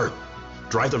deeper.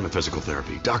 Drive them to physical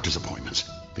therapy, doctor's appointments,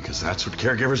 because that's what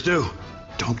caregivers do.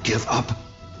 Don't give up.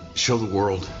 Show the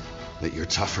world that you're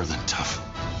tougher than tough.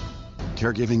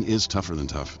 Caregiving is tougher than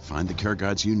tough. Find the care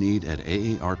guides you need at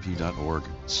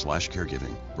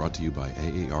aarp.org/caregiving. Brought to you by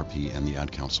AARP and the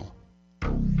Ad Council.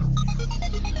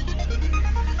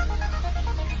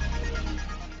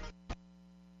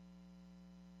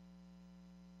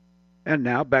 And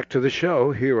now back to the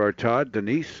show. Here are Todd,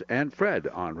 Denise, and Fred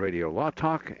on Radio Law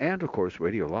Talk and, of course,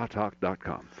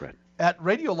 radiolawtalk.com. Fred. At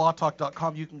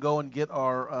radiolawtalk.com, you can go and get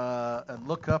our and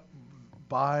look up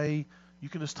by. You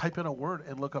can just type in a word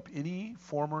and look up any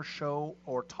former show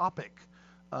or topic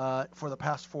for the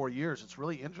past 4 years. It's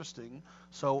really interesting.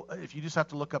 So if you just have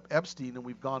to look up Epstein, and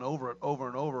we've gone over it over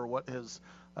and over, what is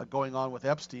going on with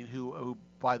Epstein, who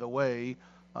by the way,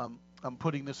 I'm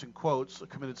putting this in quotes,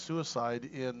 committed suicide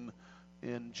in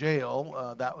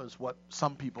jail. That was what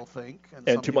some people think.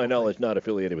 And to my knowledge, not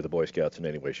affiliated with the Boy Scouts in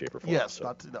any way, shape, or form. Yes,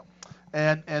 so. no.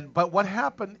 But what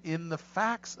happened in the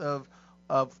facts of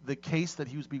the case that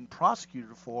he was being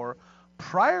prosecuted for,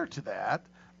 prior to that,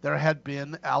 there had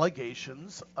been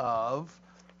allegations of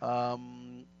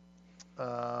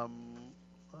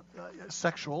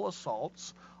sexual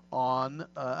assaults on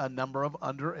a number of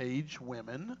underage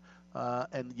women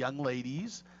and young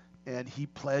ladies, and he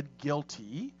pled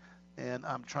guilty. And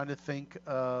I'm trying to think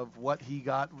of what he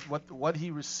got, what he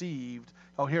received.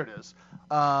 Oh, here it is.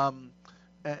 And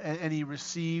he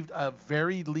received a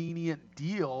very lenient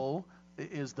deal,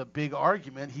 is the big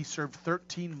argument. He served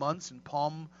 13 months in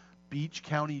Palm Beach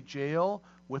County Jail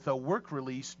with a work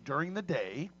release during the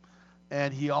day,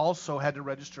 and he also had to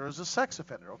register as a sex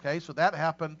offender. Okay, so that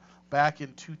happened back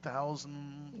in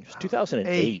 2008.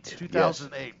 2008.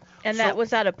 2008. Yes. And that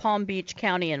was out of Palm Beach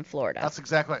County in Florida. That's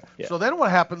exactly right. Yeah. So then what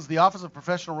happens, the Office of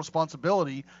Professional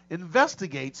Responsibility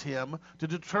investigates him to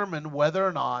determine whether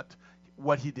or not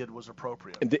what he did was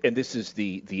appropriate. And this is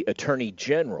the Attorney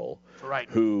General right.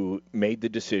 who made the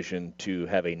decision to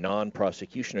have a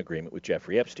non-prosecution agreement with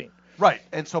Jeffrey Epstein. Right.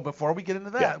 And so before we get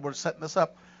into that, we're setting this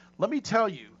up. Let me tell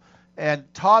you, and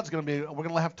we're going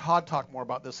to have Todd talk more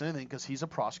about this than anything because he's a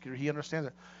prosecutor. He understands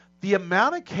it. The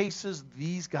amount of cases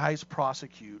these guys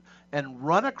prosecute and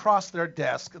run across their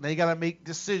desk, and they got to make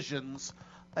decisions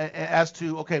as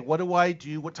to, okay, what do I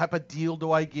do? What type of deal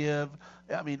do I give?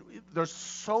 I mean, there's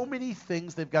so many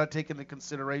things they've got to take into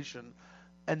consideration,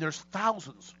 and there's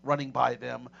thousands running by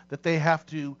them that they have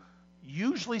to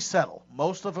usually settle.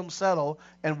 Most of them settle,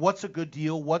 and what's a good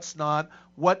deal, what's not,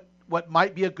 what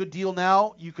might be a good deal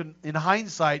now, you can, in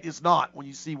hindsight, is not when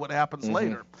you see what happens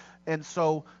later. And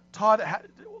so, Todd,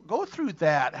 go through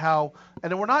that,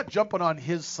 and we're not jumping on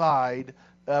his side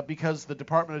because the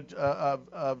Department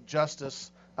of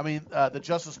Justice, the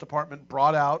Justice Department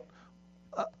brought out,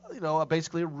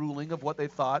 basically a ruling of what they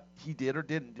thought he did or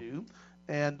didn't do.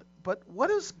 But what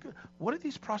do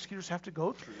these prosecutors have to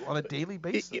go through on a daily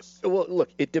basis? Well, look,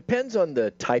 it depends on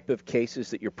the type of cases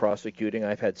that you're prosecuting.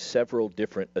 I've had several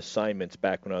different assignments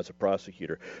back when I was a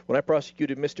prosecutor. When I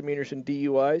prosecuted misdemeanors and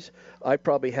DUIs, I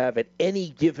probably have at any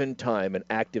given time an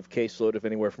active caseload of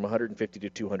anywhere from 150 to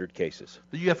 200 cases.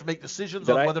 So you have to make decisions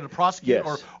on whether to prosecute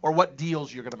or what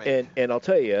deals you're going to make. And I'll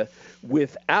tell you,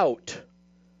 without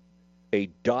a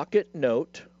docket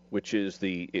note, which is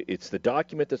it's the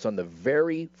document that's on the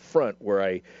very front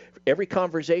where every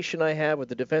conversation I have with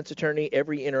the defense attorney,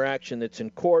 every interaction that's in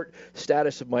court,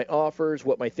 status of my offers,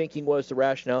 what my thinking was, the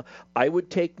rationale, I would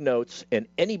take notes, and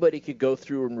anybody could go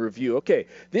through and review, okay,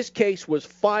 this case was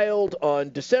filed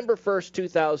on December 1st,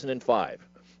 2005.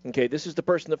 Okay, this is the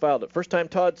person that filed it. First time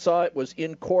Todd saw it was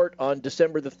in court on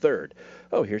December the 3rd.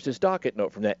 Oh, here's his docket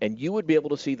note from that. And you would be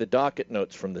able to see the docket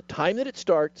notes from the time that it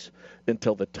starts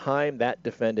until the time that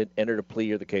defendant entered a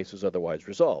plea or the case was otherwise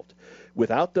resolved.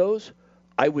 Without those,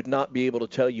 I would not be able to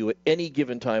tell you at any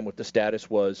given time what the status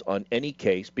was on any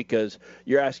case because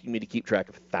you're asking me to keep track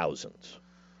of thousands.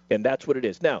 And that's what it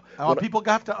is. Now, people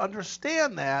have to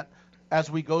understand that as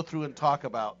we go through and talk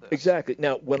about this. Exactly.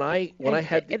 Now, when I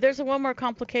had there's one more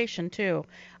complication too.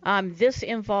 This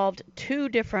involved two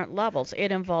different levels.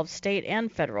 It involved state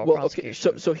and federal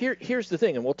prosecution. Okay. So here's the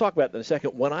thing, and we'll talk about it in a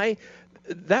second.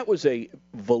 That was a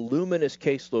voluminous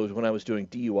caseload when I was doing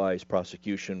DUIs,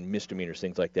 prosecution, misdemeanors,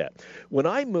 things like that. When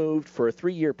I moved for a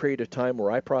 3-year period of time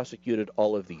where I prosecuted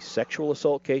all of the sexual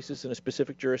assault cases in a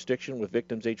specific jurisdiction with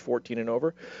victims age 14 and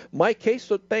over, my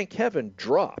caseload, thank heaven,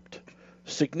 dropped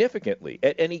significantly.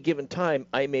 At any given time,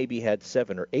 I maybe had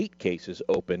 7 or 8 cases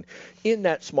open in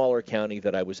that smaller county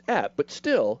that I was at. But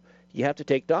still, you have to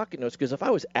take docket notes, because if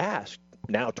I was asked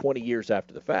now 20 years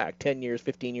after the fact, 10 years,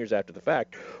 15 years after the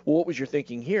fact, well, what was your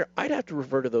thinking here? I'd have to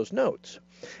refer to those notes.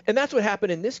 And that's what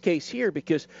happened in this case here,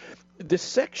 because the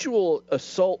sexual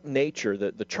assault nature,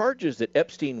 the charges that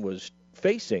Epstein was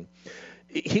facing,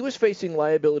 he was facing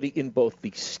liability in both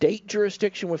the state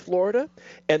jurisdiction with Florida,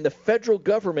 and the federal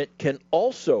government can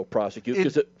also prosecute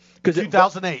because in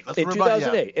 2008. In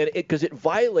 2008, and because it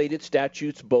violated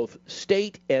statutes both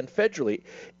state and federally.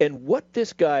 And what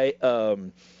this guy,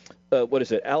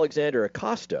 Alexander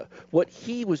Acosta, what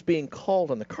he was being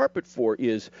called on the carpet for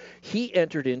is he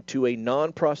entered into a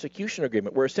non-prosecution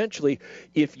agreement where essentially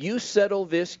if you settle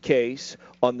this case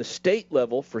on the state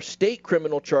level for state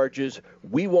criminal charges,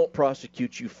 we won't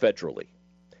prosecute you federally.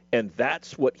 And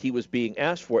that's what he was being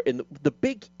asked for. And the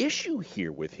big issue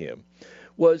here with him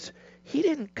was he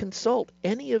didn't consult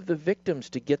any of the victims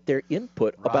to get their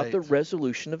input about the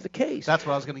resolution of the case. That's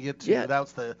what I was going to get to. Yeah.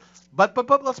 That's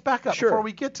but let's back up before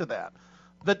we get to that.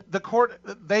 The court,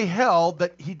 they held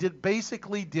that he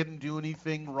basically didn't do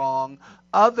anything wrong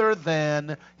other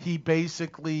than he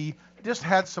basically just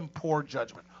had some poor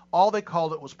judgment. All they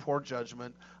called it was poor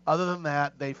judgment. Other than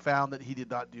that, they found that he did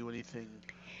not do anything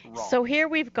wrong. So here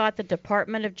we've got the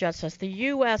Department of Justice, the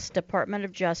U.S. Department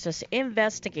of Justice,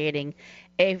 investigating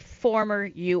a former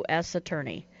U.S.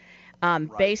 attorney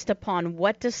based upon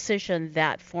what decision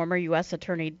that former U.S.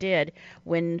 attorney did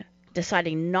when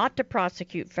deciding not to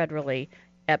prosecute federally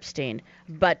Epstein,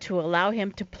 but to allow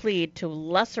him to plead to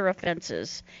lesser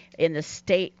offenses in the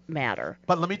state matter.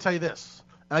 But let me tell you this,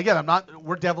 and again,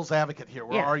 we're devil's advocate here.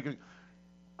 We're arguing.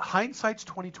 Hindsight's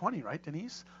 20/20, right,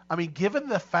 Denise? I mean, given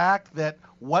the fact that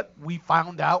what we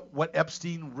found out what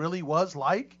Epstein really was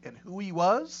like and who he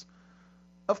was,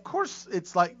 of course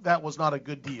it's like that was not a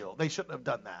good deal. They shouldn't have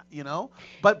done that, you know?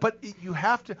 But you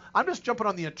have to. I'm just jumping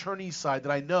on the attorney's side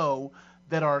that I know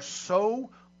that are so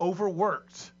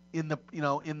overworked in the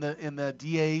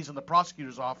DA's and the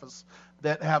prosecutor's office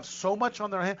that have so much on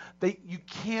their hand you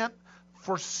can't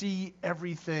foresee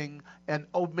everything, and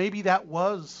maybe that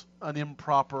was an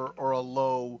improper or a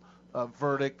low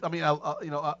verdict. I mean,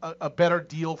 a better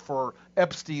deal for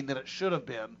Epstein than it should have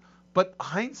been. But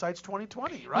hindsight's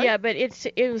 20/20, right? Yeah, but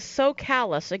it was so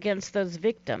callous against those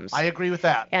victims. I agree with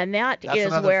that. And that's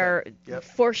where,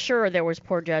 for sure, there was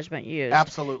poor judgment used.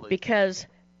 Absolutely. Because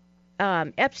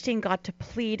Epstein got to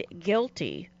plead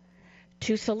guilty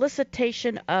to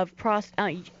solicitation of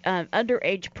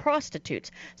underage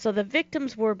prostitutes. So the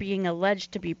victims were being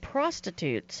alleged to be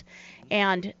prostitutes,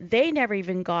 and they never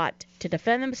even got to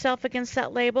defend themselves against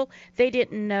that label. They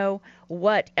didn't know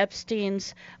what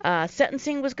Epstein's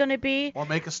sentencing was going to be. Or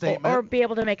make a statement. Or be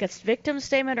able to make a victim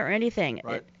statement or anything.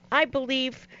 Right. I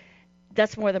believe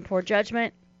that's more than poor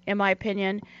judgment, in my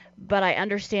opinion, but I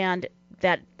understand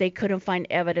that they couldn't find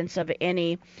evidence of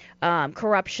any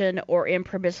corruption or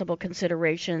impermissible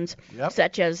considerations,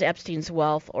 such as Epstein's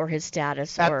wealth or his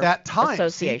status at or that time,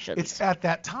 associations. It's at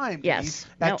that time. Yes.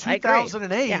 At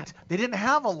 2008, they didn't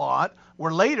have a lot,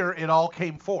 where later it all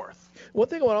came forth. One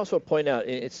thing I want to also point out,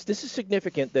 this is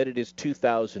significant that it is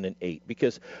 2008,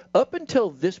 because up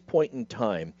until this point in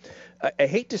time, I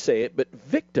hate to say it, but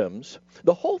victims,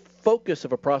 the whole focus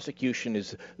of a prosecution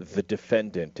is the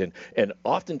defendant, and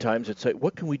oftentimes it's like,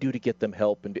 what can we do to get them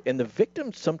help? And the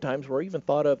victims sometimes were even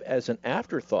thought of as an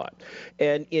afterthought.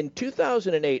 And in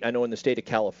 2008, I know in the state of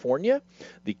California,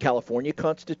 the California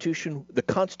Constitution, the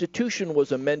Constitution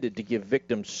was amended to give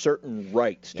victims certain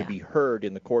rights to be heard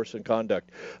in the course and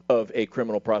conduct of a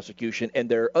criminal prosecution. And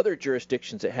there are other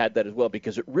jurisdictions that had that as well,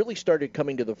 because it really started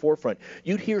coming to the forefront.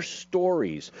 You'd hear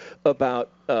stories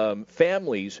about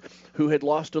families who had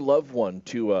lost a loved one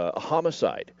to a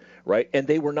homicide, right? And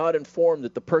they were not informed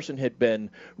that the person had been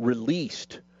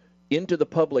released into the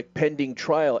public pending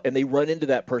trial, and they run into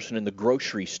that person in the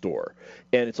grocery store.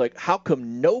 And it's like, how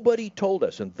come nobody told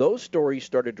us? And those stories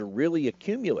started to really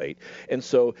accumulate. And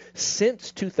so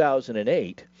since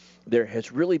 2008, there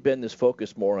has really been this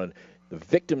focus more on The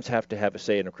victims have to have a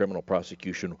say in a criminal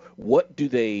prosecution. What do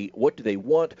they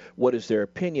want? What is their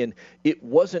opinion? It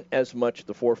wasn't as much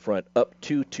the forefront up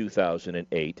to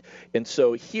 2008. And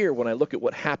so here, when I look at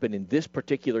what happened in this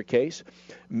particular case,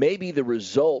 maybe the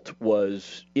result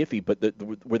was iffy, but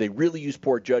where they really used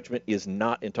poor judgment is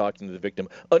not in talking to the victim.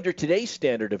 Under today's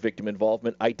standard of victim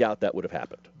involvement, I doubt that would have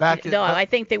happened. I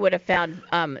think they would have found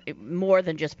more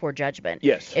than just poor judgment.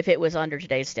 Yes. If it was under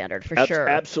today's standard, for sure.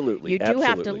 Absolutely. You do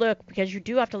have to look, because you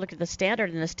do have to look at the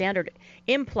standard, and the standard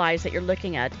implies that you're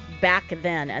looking at back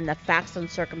then and the facts and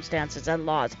circumstances and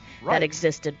laws that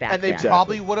existed back then. And they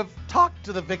probably would have talked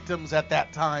to the victims at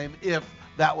that time if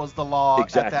that was the law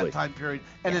at that time period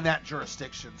and in that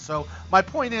jurisdiction. So my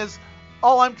point is,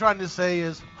 all I'm trying to say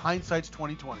is hindsight's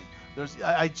 20/20.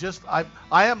 I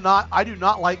do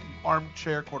not like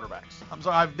armchair quarterbacks. I'm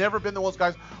sorry, I've never been those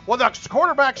guys. Well, the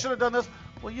quarterback should have done this.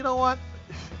 Well, you know what?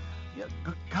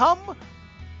 Come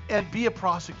and be a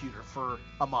prosecutor for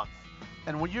a month.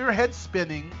 And when your head's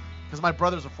spinning, because my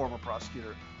brother's a former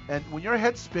prosecutor, and when your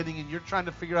head's spinning and you're trying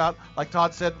to figure out, like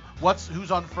Todd said,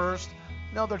 who's on first,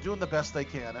 no, they're doing the best they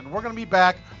can. And we're going to be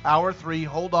back hour 3.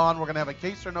 Hold on. We're going to have a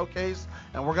case or no case,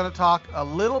 and we're going to talk a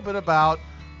little bit about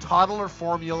toddler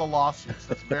formula lawsuits.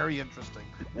 That's very interesting.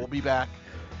 We'll be back.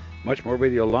 Much more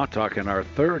Radio Law Talk in our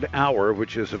third hour,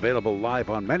 which is available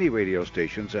live on many radio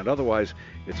stations, and otherwise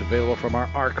it's available from our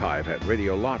archive at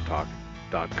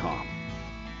radiolawtalk.com.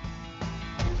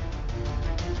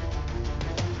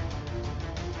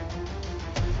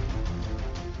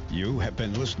 You have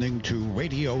been listening to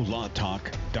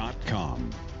radiolawtalk.com,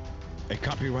 a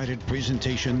copyrighted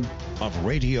presentation of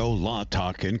Radio Law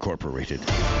Talk Incorporated.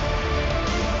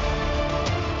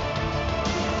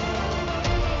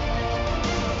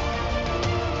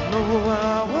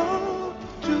 I want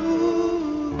to.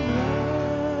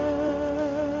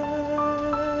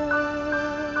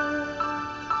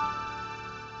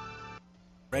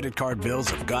 Credit card bills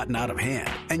have gotten out of hand,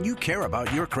 and you care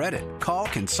about your credit. Call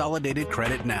Consolidated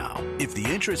Credit now. If the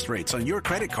interest rates on your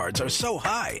credit cards are so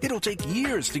high, it'll take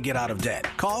years to get out of debt.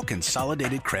 Call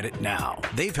Consolidated Credit now.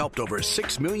 They've helped over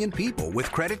 6 million people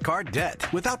with credit card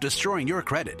debt. Without destroying your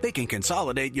credit, they can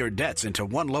consolidate your debts into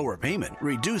one lower payment,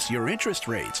 reduce your interest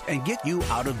rates, and get you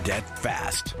out of debt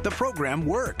fast. The program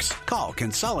works. Call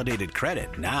Consolidated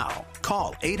Credit now.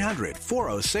 Call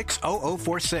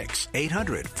 800-406-0046.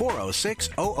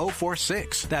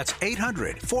 800-406-0046. That's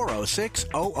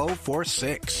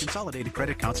 800-406-0046. Consolidated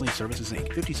Credit Counseling Services,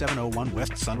 Inc., 5701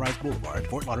 West Sunrise Boulevard,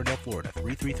 Fort Lauderdale, Florida,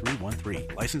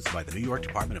 33313. Licensed by the New York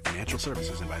Department of Financial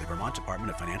Services and by the Vermont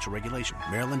Department of Financial Regulation.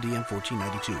 Maryland DM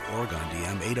 1492. Oregon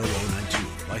DM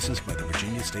 80092. Licensed by the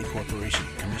Virginia State Corporation.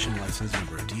 Commission license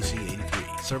number DC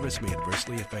 83. Service may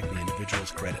adversely affect the individual's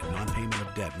credit. Non-payment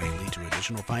of debt may lead to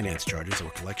additional finance charges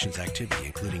or collections activity,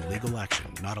 including legal action.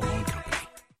 Not a loan company.